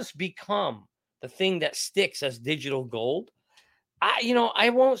does become the thing that sticks as digital gold,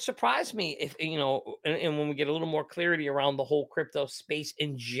 I won't surprise me if, and when we get a little more clarity around the whole crypto space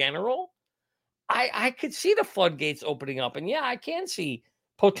in general, I could see the floodgates opening up. And yeah, I can see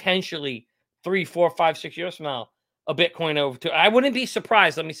potentially 3, 4, 5, 6 years from now, a Bitcoin over to. I wouldn't be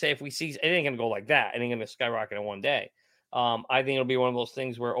surprised. Let me say, if we see, it ain't going to go like that. It ain't going to skyrocket in one day. I think it'll be one of those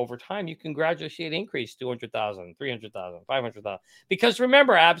things where over time you can gradually see it increase 200,000, 300,000, 500,000. Because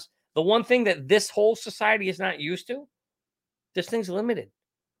remember, Abs, the one thing that this whole society is not used to, this thing's limited.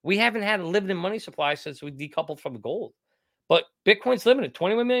 We haven't had a limited money supply since we decoupled from gold. But Bitcoin's limited,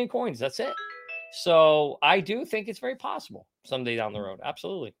 21 million coins. That's it. So I do think it's very possible someday down the road.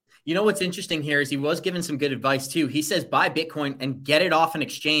 Absolutely. You know what's interesting here is he was given some good advice too. He says buy Bitcoin and get it off an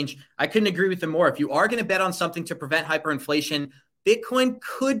exchange. I couldn't agree with him more. If you are going to bet on something to prevent hyperinflation, Bitcoin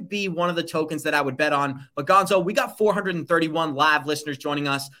could be one of the tokens that I would bet on. But Gonzo, we got 431 live listeners joining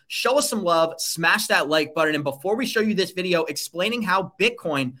us. Show us some love, smash that like button. And before we show you this video explaining how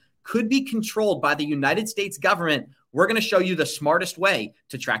Bitcoin could be controlled by the United States government, we're going to show you the smartest way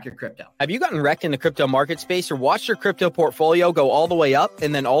to track your crypto. Have you gotten wrecked in the crypto market space or watched your crypto portfolio go all the way up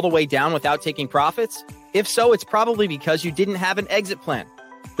and then all the way down without taking profits? If so, it's probably because you didn't have an exit plan.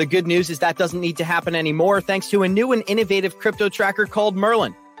 The good news is that doesn't need to happen anymore thanks to a new and innovative crypto tracker called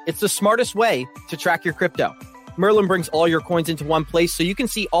Merlin. It's the smartest way to track your crypto. Merlin brings all your coins into one place so you can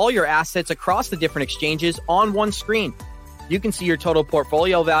see all your assets across the different exchanges on one screen. You can see your total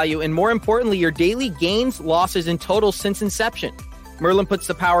portfolio value and, more importantly, your daily gains, losses, and totals since inception. Merlin puts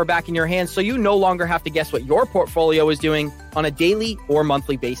the power back in your hands so you no longer have to guess what your portfolio is doing on a daily or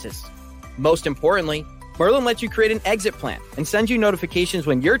monthly basis. Most importantly, Merlin lets you create an exit plan and sends you notifications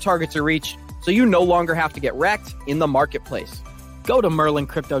when your targets are reached so you no longer have to get wrecked in the marketplace. Go to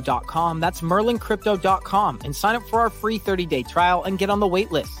merlincrypto.com, that's merlincrypto.com, and sign up for our free 30-day trial and get on the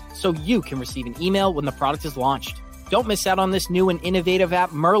wait list so you can receive an email when the product is launched. Don't miss out on this new and innovative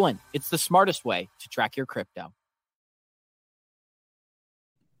app, Merlin. It's the smartest way to track your crypto.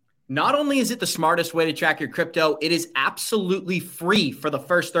 Not only is it the smartest way to track your crypto, it is absolutely free for the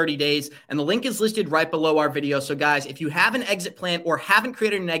first 30 days. And the link is listed right below our video. So guys, if you have an exit plan or haven't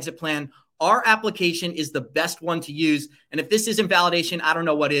created an exit plan, our application is the best one to use. And if this isn't validation, I don't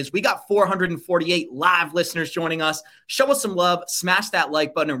know what is. We got 448 live listeners joining us. Show us some love, smash that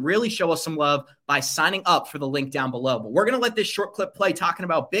like button, and really show us some love by signing up for the link down below. But we're going to let this short clip play talking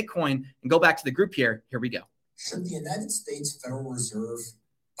about Bitcoin and go back to the group here. Here we go. Should the United States Federal Reserve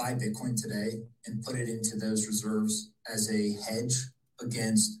buy Bitcoin today and put it into those reserves as a hedge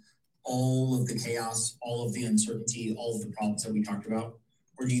against all of the chaos, all of the uncertainty, all of the problems that we talked about?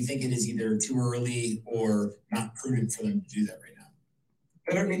 Or do you think it is either too early or not prudent for them to do that right now?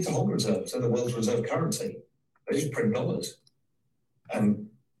 They don't need to hold reserves. They're the world's reserve currency. They just print dollars and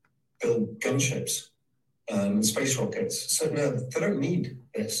build gunships and space rockets. So no, they don't need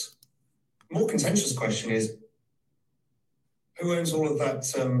this. The more contentious question is, who owns all of that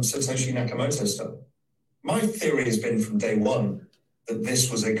Satoshi Nakamoto stuff? My theory has been from day one that this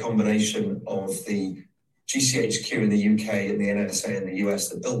was a combination of the GCHQ in the UK and the NSA in the US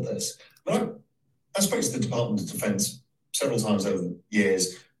that built this. But I spoke to the Department of Defense several times over the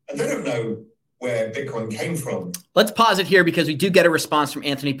years, and they don't know where Bitcoin came from. Let's pause it here because we do get a response from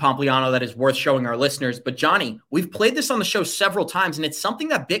Anthony Pompliano that is worth showing our listeners. But Johnny, we've played this on the show several times, and it's something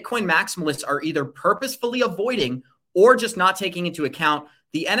that Bitcoin maximalists are either purposefully avoiding or just not taking into account.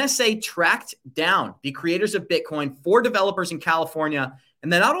 The NSA tracked down the creators of Bitcoin for developers in California.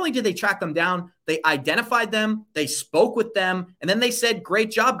 And then not only did they track them down, they identified them, they spoke with them, and then they said,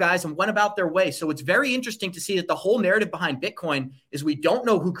 great job, guys, and went about their way. So it's very interesting to see that the whole narrative behind Bitcoin is we don't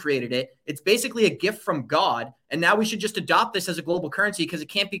know who created it. It's basically a gift from God. And now we should just adopt this as a global currency because it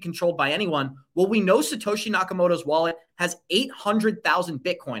can't be controlled by anyone. Well, we know Satoshi Nakamoto's wallet has 800,000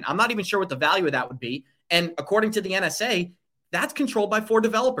 Bitcoin. I'm not even sure what the value of that would be. And according to the NSA, that's controlled by 4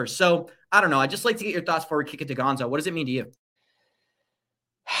 developers. So I don't know. I'd just like to get your thoughts before we kick it to Gonzo. What does it mean to you?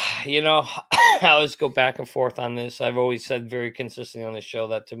 You know, I always go back and forth on this. I've always said very consistently on the show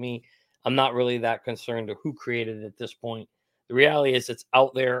that to me, I'm not really that concerned with who created it at this point. The reality is it's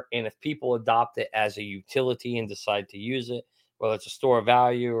out there. And if people adopt it as a utility and decide to use it, whether it's a store of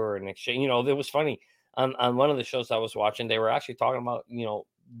value or an exchange, you know, it was funny on one of the shows I was watching, they were actually talking about, you know,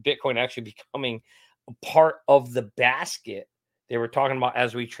 Bitcoin actually becoming a part of the basket. They were talking about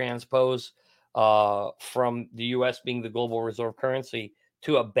as we transpose from the U.S. being the global reserve currency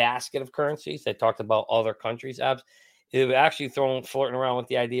to a basket of currencies. They talked about other countries' apps. They've actually flirting around with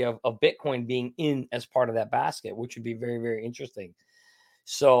the idea of Bitcoin being in as part of that basket, which would be very, very interesting.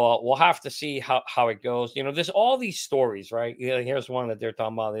 So we'll have to see how it goes. You know, there's all these stories, right? You know, here's one that they're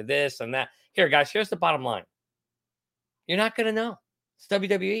talking about this and that. Here, guys, here's the bottom line. You're not going to know. It's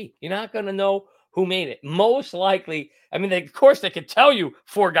WWE. You're not going to know who made it. Most likely, I mean, of course, they could tell you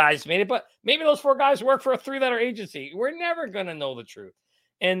 4 guys made it, but maybe those 4 guys work for a 3-letter agency. We're never going to know the truth.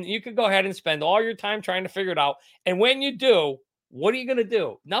 And you could go ahead and spend all your time trying to figure it out. And when you do, what are you going to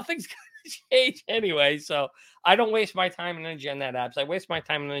do? Nothing's going to change anyway. So I don't waste my time and energy on that, Abs. I waste my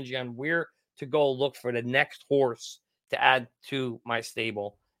time and energy on where to go look for the next horse to add to my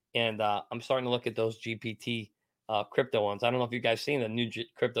stable. And I'm starting to look at those GPT crypto ones. I don't know if you guys seen the new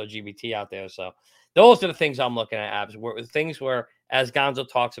crypto GBT out there. So those are the things I'm looking at, Abs. Things where, as Gonzo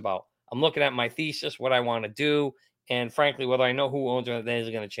talks about, I'm looking at my thesis, what I want to do. And frankly, whether I know who owns it is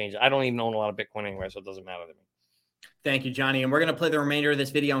going to change. I don't even own a lot of Bitcoin anyway, so it doesn't matter to me. Thank you, Johnny. And we're going to play the remainder of this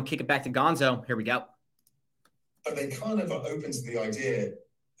video and kick it back to Gonzo. Here we go. But they kind of are open to the idea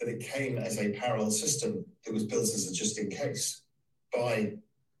that it came as a parallel system that was built as a just in case by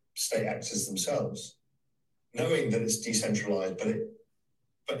state actors themselves, knowing that it's decentralized,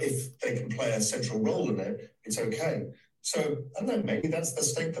 but if they can play a central role in it, it's okay. So I don't know, maybe that's the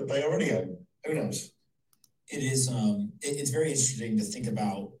stake that they already own. Who knows? It is. It's very interesting to think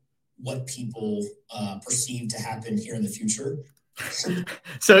about what people perceive to happen here in the future.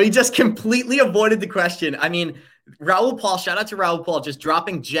 So he just completely avoided the question. I mean, Raul Paul, shout out to Raul Paul, just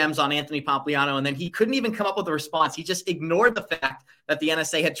dropping gems on Anthony Pompliano, and then he couldn't even come up with a response. He just ignored the fact that the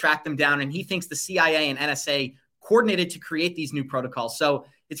NSA had tracked them down, and he thinks the CIA and NSA coordinated to create these new protocols. So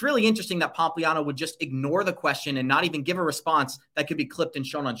it's really interesting that Pompliano would just ignore the question and not even give a response that could be clipped and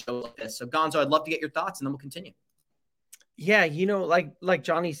shown on shows like this. So Gonzo, I'd love to get your thoughts, and then we'll continue. Yeah, like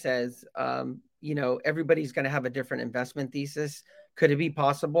Johnny says, everybody's going to have a different investment thesis. Could it be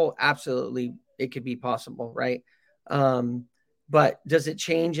possible? Absolutely, it could be possible, right? But does it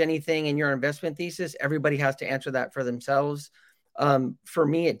change anything in your investment thesis? Everybody has to answer that for themselves. For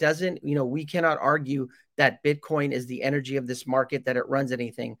me, it doesn't. We cannot argue that Bitcoin is the energy of this market, that it runs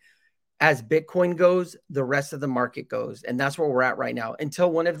anything. As Bitcoin goes, the rest of the market goes. And that's where we're at right now.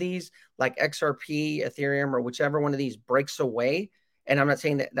 Until one of these, like XRP, Ethereum, or whichever one of these breaks away, and I'm not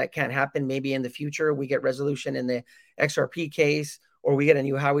saying that that can't happen. Maybe in the future, we get resolution in the XRP case, or we get a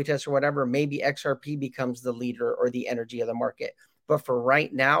new Howey test or whatever. Maybe XRP becomes the leader or the energy of the market. But for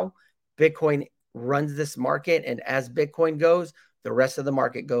right now, Bitcoin runs this market. And as Bitcoin goes, the rest of the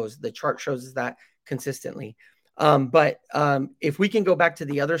market goes. The chart shows us that consistently. But if we can go back to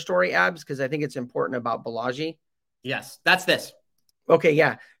the other story, Abs, because I think it's important about Balaji. Yes, that's this. Okay,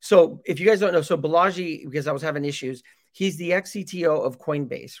 yeah. So if you guys don't know, so Balaji, because I was having issues, he's the ex-CTO of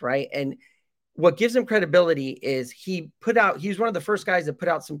Coinbase, right? And what gives him credibility is he's one of the first guys that put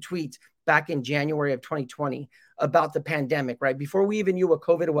out some tweets back in January of 2020 about the pandemic, right? Before we even knew what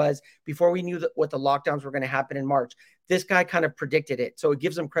COVID was, before we knew what the lockdowns were going to happen in March, this guy kind of predicted it. So it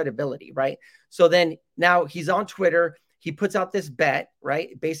gives him credibility, right? So then now he's on Twitter. He puts out this bet,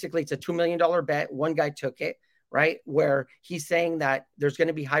 right? Basically, it's a $2 million bet. One guy took it, right? Where he's saying that there's going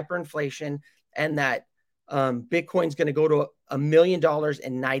to be hyperinflation and that Bitcoin's going to go to $1 million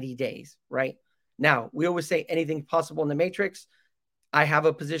in 90 days, right? Now, we always say anything possible in the matrix. I have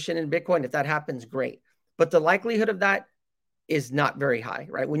a position in Bitcoin. If that happens, great. But the likelihood of that is not very high,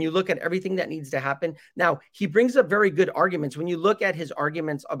 right? When you look at everything that needs to happen. Now, he brings up very good arguments. When you look at his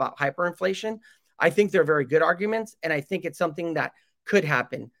arguments about hyperinflation, I think they're very good arguments. And I think it's something that could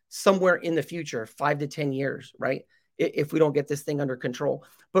happen somewhere in the future, 5 to 10 years, right? If we don't get this thing under control.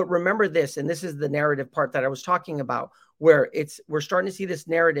 But remember this, and this is the narrative part that I was talking about, where we're starting to see this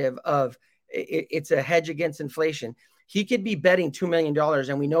narrative of it's a hedge against inflation. He could be betting $2 million,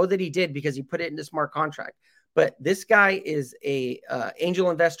 and we know that he did because he put it into smart contract. But this guy is a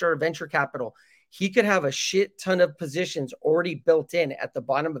angel investor, venture capital. He could have a shit ton of positions already built in at the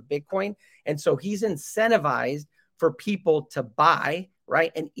bottom of Bitcoin. And so he's incentivized for people to buy,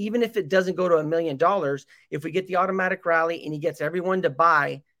 right? And even if it doesn't go to $1 million, if we get the automatic rally and he gets everyone to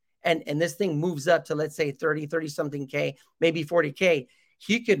buy and this thing moves up to, let's say 30 something K, maybe 40K,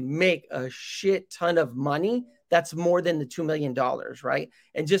 he could make a shit ton of money. That's more than the $2 million, right?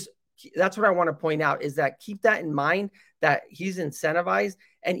 And just that's what I want to point out is that keep that in mind, that he's incentivized.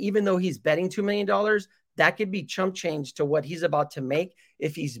 And even though he's betting $2 million, that could be chump change to what he's about to make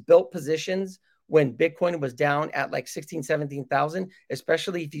if he's built positions when Bitcoin was down at like 16, 17,000,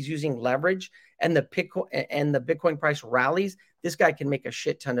 especially if he's using leverage and the Bitcoin price rallies, this guy can make a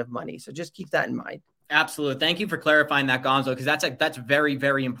shit ton of money. So just keep that in mind. Absolutely. Thank you for clarifying that, Gonzo, because that's very,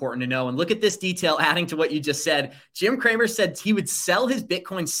 very important to know. And look at this detail adding to what you just said. Jim Cramer said he would sell his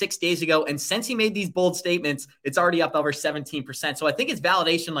Bitcoin 6 days ago. And since he made these bold statements, it's already up over 17%. So I think it's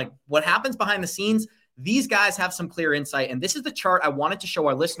validation, like what happens behind the scenes. These guys have some clear insight. And this is the chart I wanted to show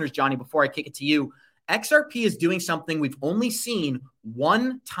our listeners, Johnny, before I kick it to you. XRP is doing something we've only seen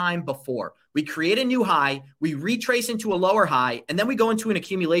one time before. We create a new high, we retrace into a lower high, and then we go into an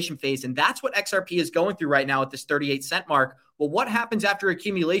accumulation phase. And that's what XRP is going through right now at this 38 cent mark. Well, what happens after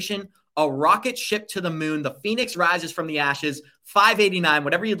accumulation? A rocket ship to the moon. The phoenix rises from the ashes, 589,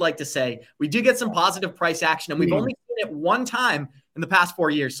 whatever you'd like to say. We do get some positive price action, and we've only seen it one time in the past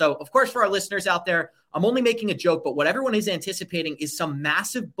 4 years. So, of course, for our listeners out there, I'm only making a joke, but what everyone is anticipating is some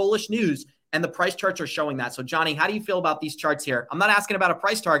massive bullish news, and the price charts are showing that. So, Johnny, how do you feel about these charts here? I'm not asking about a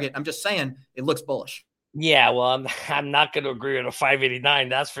price target. I'm just saying it looks bullish. Yeah, well, I'm not going to agree with a 589.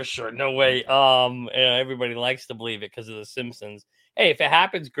 That's for sure. No way. Everybody likes to believe it because of The Simpsons. Hey, if it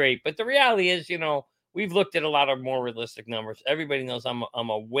happens, great. But the reality is, we've looked at a lot of more realistic numbers. Everybody knows I'm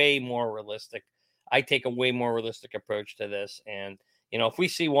a way more realistic. I take a way more realistic approach to this. And, if we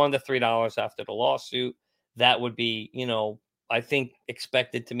see $1 to $3 after the lawsuit, that would be, I think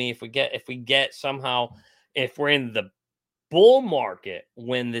expected to me. If we get somehow, if we're in the bull market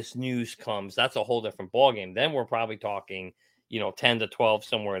when this news comes, that's a whole different ballgame. Then we're probably talking, 10 to 12,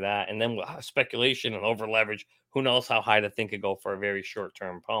 somewhere that, and then speculation and over leverage. Who knows how high the thing could go for a very short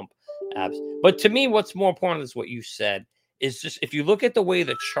term pump. But to me, what's more important is what you said is just if you look at the way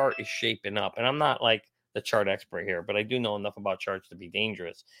the chart is shaping up, and I'm not like the chart expert here, but I do know enough about charts to be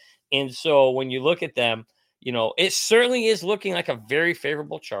dangerous. And so when you look at them, it certainly is looking like a very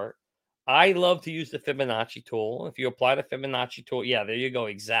favorable chart. I love to use the Fibonacci tool. If you apply the Fibonacci tool, yeah, there you go.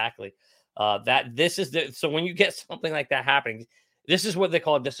 Exactly. So when you get something like that happening, this is what they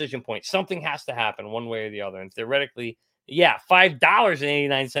call a decision point. Something has to happen one way or the other. And theoretically, yeah,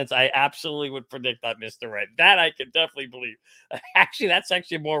 $5.89. I absolutely would predict that, Mr. Red. That I can definitely believe. Actually, that's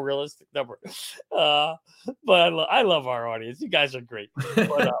actually a more realistic number. But I love our audience. You guys are great.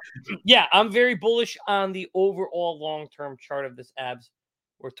 But, yeah, I'm very bullish on the overall long-term chart of this abs.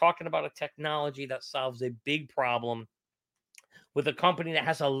 We're talking about a technology that solves a big problem with a company that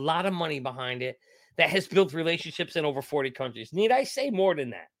has a lot of money behind it, that has built relationships in over 40 countries. Need I say more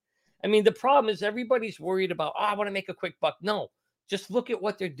than that? I mean, the problem is everybody's worried about, I want to make a quick buck. No, just look at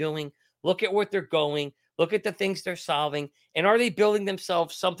what they're doing. Look at what they're going. Look at the things they're solving. And are they building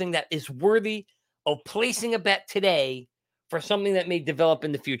themselves something that is worthy of placing a bet today for something that may develop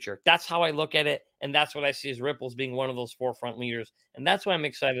in the future? That's how I look at it. And that's what I see as Ripple's being one of those forefront leaders. And that's why I'm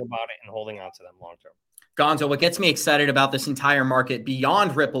excited about it and holding on to them long term. Gonzo, what gets me excited about this entire market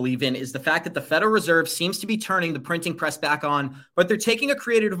beyond Ripple even is the fact that the Federal Reserve seems to be turning the printing press back on, but they're taking a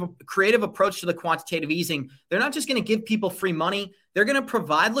creative approach to the quantitative easing. They're not just going to give people free money. They're going to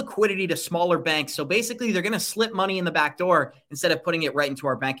provide liquidity to smaller banks. So basically, they're going to slip money in the back door instead of putting it right into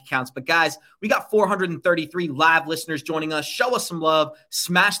our bank accounts. But guys, we got 433 live listeners joining us. Show us some love.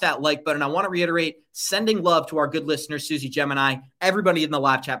 Smash that like button. I want to reiterate, sending love to our good listeners, Susie Gemini, everybody in the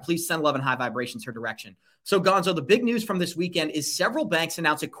live chat. Please send love and high vibrations her direction. So Gonzo, the big news from this weekend is several banks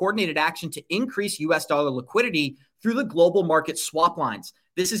announced a coordinated action to increase U.S. dollar liquidity through the global market swap lines.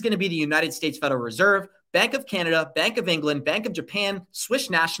 This is going to be the United States Federal Reserve, Bank of Canada, Bank of England, Bank of Japan, Swiss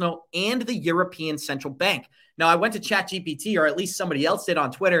National, and the European Central Bank. Now, I went to ChatGPT, or at least somebody else did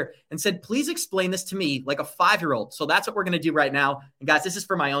on Twitter, and said, please explain this to me like a 5-year-old. So that's what we're going to do right now. And guys, this is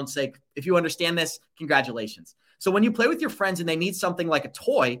for my own sake. If you understand this, congratulations. So when you play with your friends and they need something like a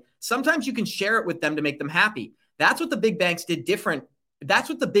toy, sometimes you can share it with them to make them happy. That's what the big banks did different. That's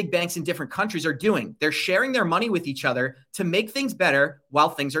what the big banks in different countries are doing. They're sharing their money with each other to make things better while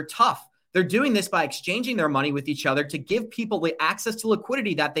things are tough. They're doing this by exchanging their money with each other to give people the access to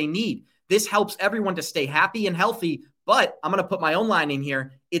liquidity that they need. This helps everyone to stay happy and healthy, but I'm going to put my own line in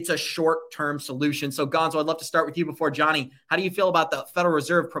here. It's a short-term solution. So Gonzo, I'd love to start with you before Johnny. How do you feel about the Federal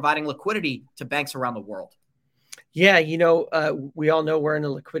Reserve providing liquidity to banks around the world? Yeah, we all know we're in a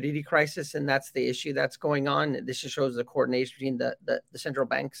liquidity crisis, and that's the issue that's going on. This just shows the coordination between the central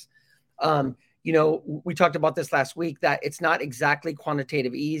banks. We talked about this last week, that it's not exactly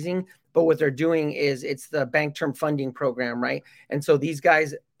quantitative easing, but what they're doing is it's the bank term funding program, right? And so these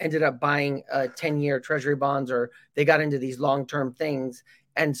guys ended up buying 10-year treasury bonds, or they got into these long-term things.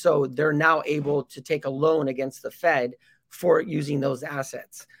 And so they're now able to take a loan against the Fed for using those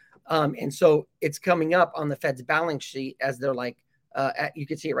assets. And so it's coming up on the Fed's balance sheet as they're like, you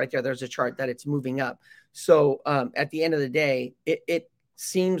can see it right there. There's a chart that it's moving up. So at the end of the day, it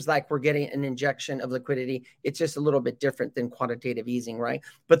seems like we're getting an injection of liquidity. It's just a little bit different than quantitative easing, right?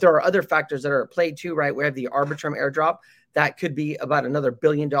 But there are other factors that are at play too, right? We have the Arbitrum airdrop. That could be about another $1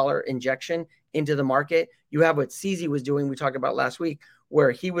 billion injection into the market. You have what CZ was doing, we talked about last week,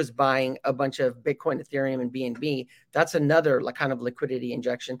 where he was buying a bunch of Bitcoin, Ethereum, and BNB. That's another kind of liquidity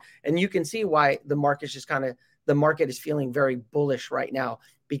injection. And you can see why the market's just the market is feeling very bullish right now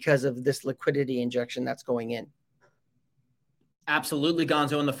because of this liquidity injection that's going in. Absolutely,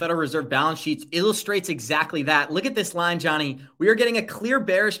 Gonzo. And the Federal Reserve balance sheets illustrates exactly that. Look at this line, Johnny. We are getting a clear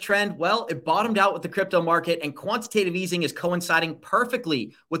bearish trend. Well, it bottomed out with the crypto market, and quantitative easing is coinciding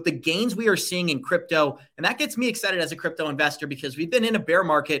perfectly with the gains we are seeing in crypto. And that gets me excited as a crypto investor because we've been in a bear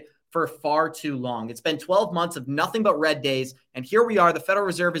market for far too long. It's been 12 months of nothing but red days. And here we are. The Federal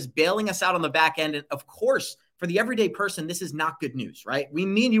Reserve is bailing us out on the back end. And of course, for the everyday person, this is not good news, right? We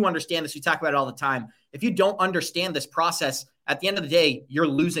mean you understand this. We talk about it all the time. If you don't understand this process, at the end of the day, you're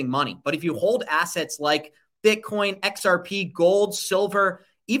losing money. But if you hold assets like Bitcoin, XRP, gold, silver,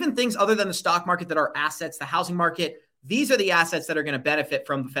 even things other than the stock market that are assets, the housing market, these are the assets that are going to benefit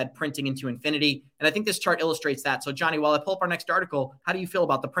from the Fed printing into infinity. And I think this chart illustrates that. So, Johnny, while I pull up our next article, how do you feel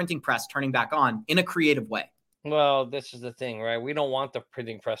about the printing press turning back on in a creative way? Well, this is the thing, right? We don't want the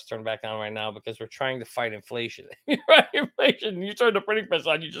printing press turned back on right now because we're trying to fight inflation. Right? Inflation, you turn the printing press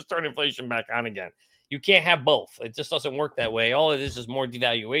on, you just turn inflation back on again. You can't have both. It just doesn't work that way. All it is more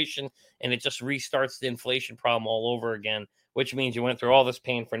devaluation, and it just restarts the inflation problem all over again, which means you went through all this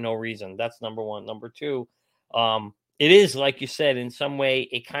pain for no reason. That's number one. Number two, it is, like you said, in some way,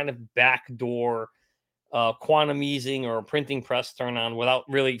 a kind of backdoor quantum easing or a printing press turn on without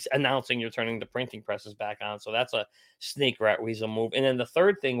really announcing you're turning the printing presses back on. So that's a snake rat weasel move. And then the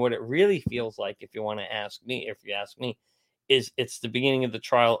third thing, what it really feels like, if you ask me, is it's the beginning of the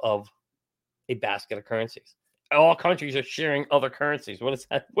trial of a basket of currencies. All countries are sharing other currencies. What is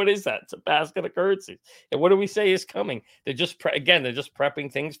that? What is that? It's a basket of currencies. And what do we say is coming? They're just they're just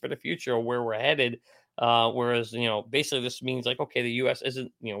prepping things for the future or where we're headed. Whereas, basically this means like, okay, the U.S.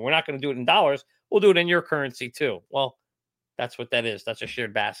 isn't, we're not going to do it in dollars. We'll do it in your currency too. Well, that's what that is. That's a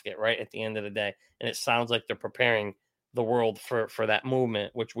shared basket, right? At the end of the day. And it sounds like they're preparing the world for that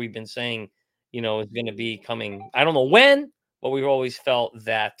movement, which we've been saying, is going to be coming. I don't know when, but we've always felt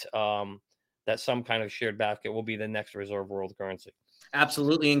that that some kind of shared basket will be the next reserve world currency.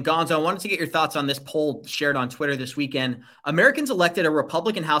 Absolutely. And Gonzo, I wanted to get your thoughts on this poll shared on Twitter this weekend. Americans elected a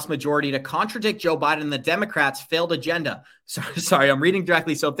Republican House majority to contradict Joe Biden and the Democrats' failed agenda. Sorry, I'm reading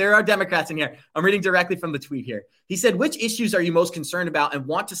directly. So if there are Democrats in here, I'm reading directly from the tweet here. He said, which issues are you most concerned about and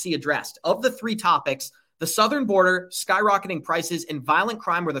want to see addressed? Of the three topics, the southern border, skyrocketing prices, and violent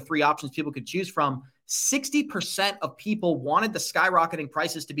crime were the three options people could choose from. 60% of people wanted the skyrocketing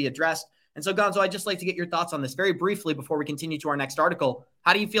prices to be addressed. And so, Gonzo, I'd just like to get your thoughts on this very briefly before we continue to our next article.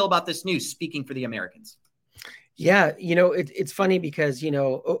 How do you feel about this news, speaking for the Americans? Yeah, it's funny because,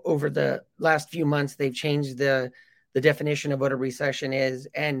 over the last few months, they've changed the definition of what a recession is.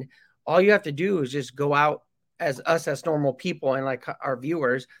 And all you have to do is just go out as normal people and like our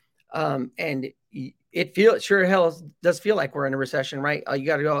viewers. And it sure hell does feel like we're in a recession, right? You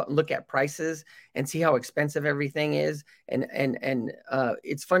got to go out and look at prices and see how expensive everything is. And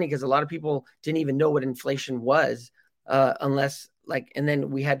it's funny because a lot of people didn't even know what inflation was unless and then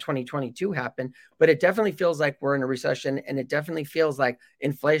we had 2022 happen, but it definitely feels like we're in a recession, and it definitely feels like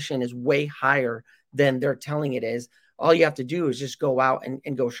inflation is way higher than they're telling it is. All you have to do is just go out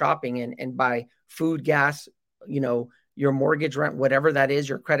and go shopping and buy food, gas, your mortgage, rent, whatever that is,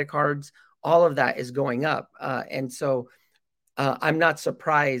 your credit cards, all of that is going up. And so I'm not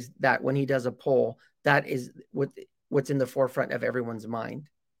surprised that when he does a poll, that is what's in the forefront of everyone's mind.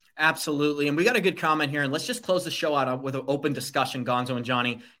 Absolutely. And we got a good comment here. And let's just close the show out with an open discussion, Gonzo and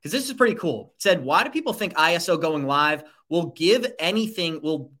Johnny, because this is pretty cool. It said, why do people think ISO going live will give anything,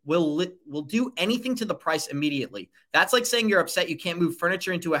 will do anything to the price immediately? That's like saying you're upset you can't move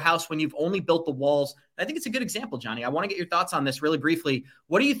furniture into a house when you've only built the walls. I think it's a good example, Johnny. I want to get your thoughts on this really briefly.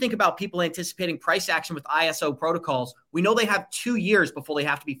 What do you think about people anticipating price action with ISO protocols? We know they have 2 years before they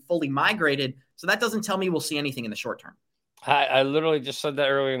have to be fully migrated. So that doesn't tell me we'll see anything in the short term. I literally just said that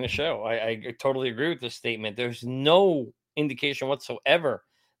earlier in the show. I totally agree with this statement. There's no indication whatsoever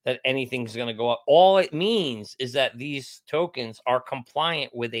that anything's going to go up. All it means is that these tokens are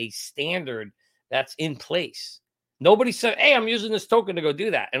compliant with a standard that's in place. Nobody said, hey, I'm using this token to go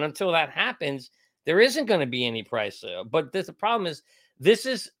do that. And until that happens, there isn't going to be any price. But the problem is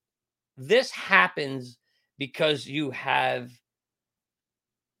this happens because you have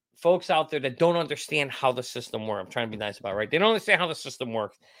folks out there that don't understand how the system works. I'm trying to be nice about it, right? They don't understand how the system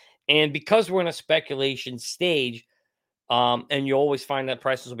works. And because we're in a speculation stage, and you always find that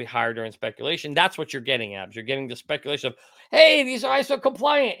prices will be higher during speculation, that's what you're getting at. You're getting the speculation of, hey, these are ISO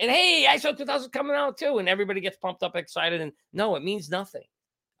compliant, and hey, ISO 2000 coming out too, and everybody gets pumped up, excited, and no, it means nothing.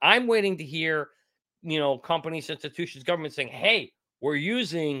 I'm waiting to hear, companies, institutions, governments saying, hey, we're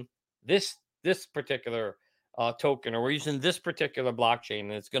using this particular token, or we're using this particular blockchain,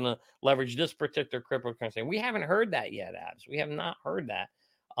 and it's going to leverage this particular cryptocurrency. And we haven't heard that yet, Abs. We have not heard that.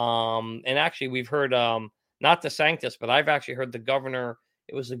 And actually, we've heard not DeSantis, but I've actually heard the governor,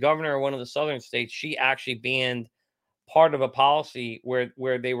 it was the governor of one of the southern states, she actually banned part of a policy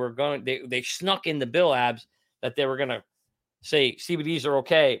where they were going, they snuck in the bill, Abs, that they were going to say CBDs are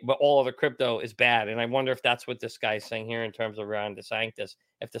okay, but all of the crypto is bad. And I wonder if that's what this guy's saying here in terms of around DeSantis,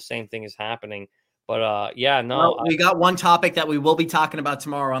 if the same thing is happening. But we got one topic that we will be talking about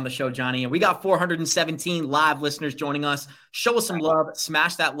tomorrow on the show, Johnny, and we got 417 live listeners joining us. Show us some love,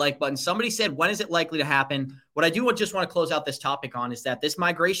 smash that like button. Somebody said, when is it likely to happen? What I do just want to close out this topic on is that this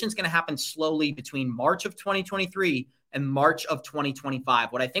migration is going to happen slowly between March of 2023 and March of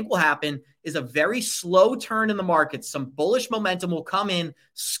 2025. What I think will happen is a very slow turn in the market. Some bullish momentum will come in,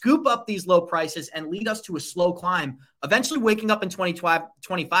 scoop up these low prices, and lead us to a slow climb. Eventually waking up in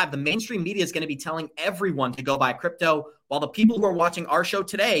 2025, the mainstream media is going to be telling everyone to go buy crypto, while the people who are watching our show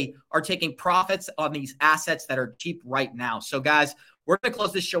today are taking profits on these assets that are cheap right now. So guys, we're going to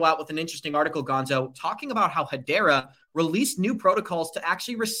close this show out with an interesting article, Gonzo, talking about how Hedera released new protocols to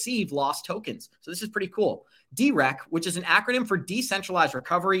actually receive lost tokens. So this is pretty cool. DREC, which is an acronym for Decentralized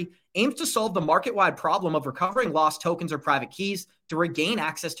Recovery, aims to solve the market-wide problem of recovering lost tokens or private keys to regain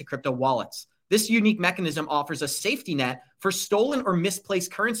access to crypto wallets. This unique mechanism offers a safety net for stolen or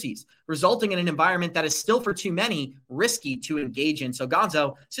misplaced currencies, resulting in an environment that is still, for too many, risky to engage in. So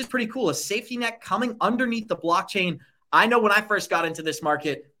Gonzo, this is pretty cool. A safety net coming underneath the blockchain. I know when I first got into this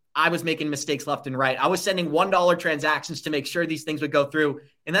market, I was making mistakes left and right. I was sending $1 transactions to make sure these things would go through.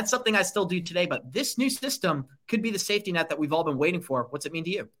 And that's something I still do today. But this new system could be the safety net that we've all been waiting for. What's it mean to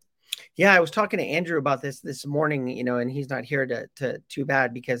you? Yeah, I was talking to Andrew about this morning, and he's not here to too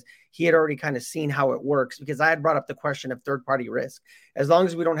bad because he had already kind of seen how it works, because I had brought up the question of third-party risk. As long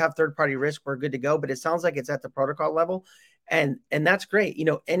as we don't have third-party risk, we're good to go. But it sounds like it's at the protocol level. And that's great.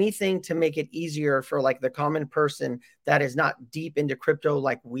 Anything to make it easier for like the common person that is not deep into crypto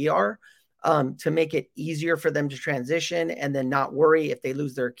like we are, to make it easier for them to transition and then not worry if they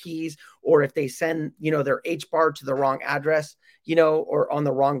lose their keys or if they send, their HBAR to the wrong address, or on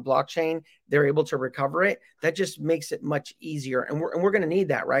the wrong blockchain, they're able to recover it. That just makes it much easier. And we're going to need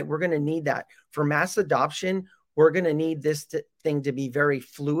that, right? We're going to need that for mass adoption. We're going to need this thing to be very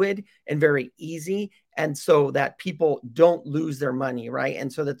fluid and very easy. And so that people don't lose their money, right?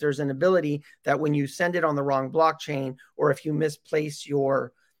 And so that there's an ability that when you send it on the wrong blockchain, or if you misplace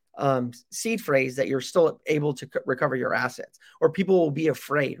your seed phrase, that you're still able to recover your assets, or people will be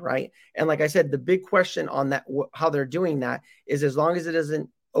afraid, right? And like I said, the big question on that, how they're doing that, is as long as it doesn't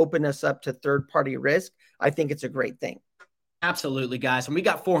open us up to third-party risk, I think it's a great thing. Absolutely, guys. And we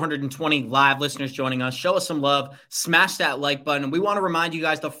got 420 live listeners joining us. Show us some love. Smash that like button. And we want to remind you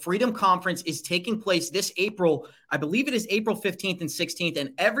guys, the Freedom Conference is taking place this April. I believe it is April 15th and 16th.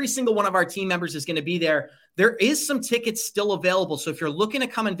 And every single one of our team members is going to be there. There is some tickets still available. So if you're looking to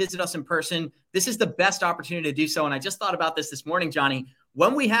come and visit us in person, this is the best opportunity to do so. And I just thought about this morning, Johnny.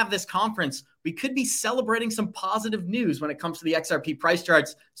 When we have this conference, we could be celebrating some positive news when it comes to the XRP price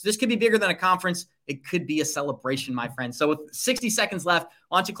charts. So this could be bigger than a conference. It could be a celebration, my friend. So with 60 seconds left,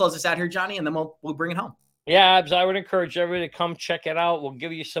 why don't you close this out here, Johnny, and then we'll bring it home. Yeah, Abs, I would encourage everybody to come check it out. We'll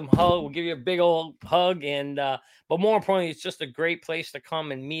give you some hug. We'll give you a big old hug. And but more importantly, it's just a great place to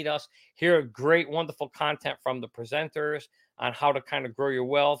come and meet us, hear great, wonderful content from the presenters on how to kind of grow your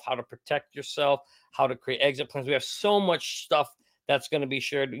wealth, how to protect yourself, how to create exit plans. We have so much stuff that's going to be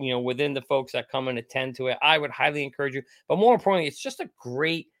shared, within the folks that come and attend to it. I would highly encourage you. But more importantly, it's just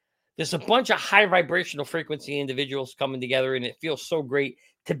there's a bunch of high vibrational frequency individuals coming together, and it feels so great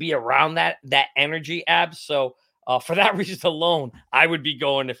to be around that energy, Abs. So for that reason alone, I would be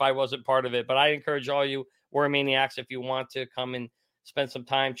going if I wasn't part of it. But I encourage all you Warrior Maniacs, if you want to come and spend some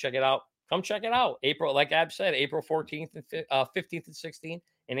time, check it out. Come check it out. April, like Ab said, April 14th and 15th and 16th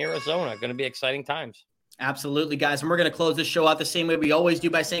in Arizona. Going to be exciting times. Absolutely, guys. And we're going to close this show out the same way we always do,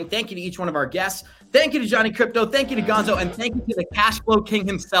 by saying thank you to each one of our guests. Thank you to Johnny Crypto. Thank you to Gonzo. And thank you to the Cash Flow King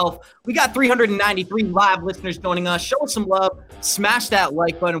himself. We got 393 live listeners joining us. Show us some love. Smash that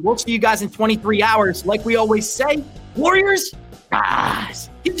like button. We'll see you guys in 23 hours. Like we always say, Warriors, guys,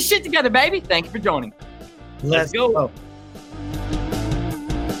 get the shit together, baby. Thank you for joining. Let's go.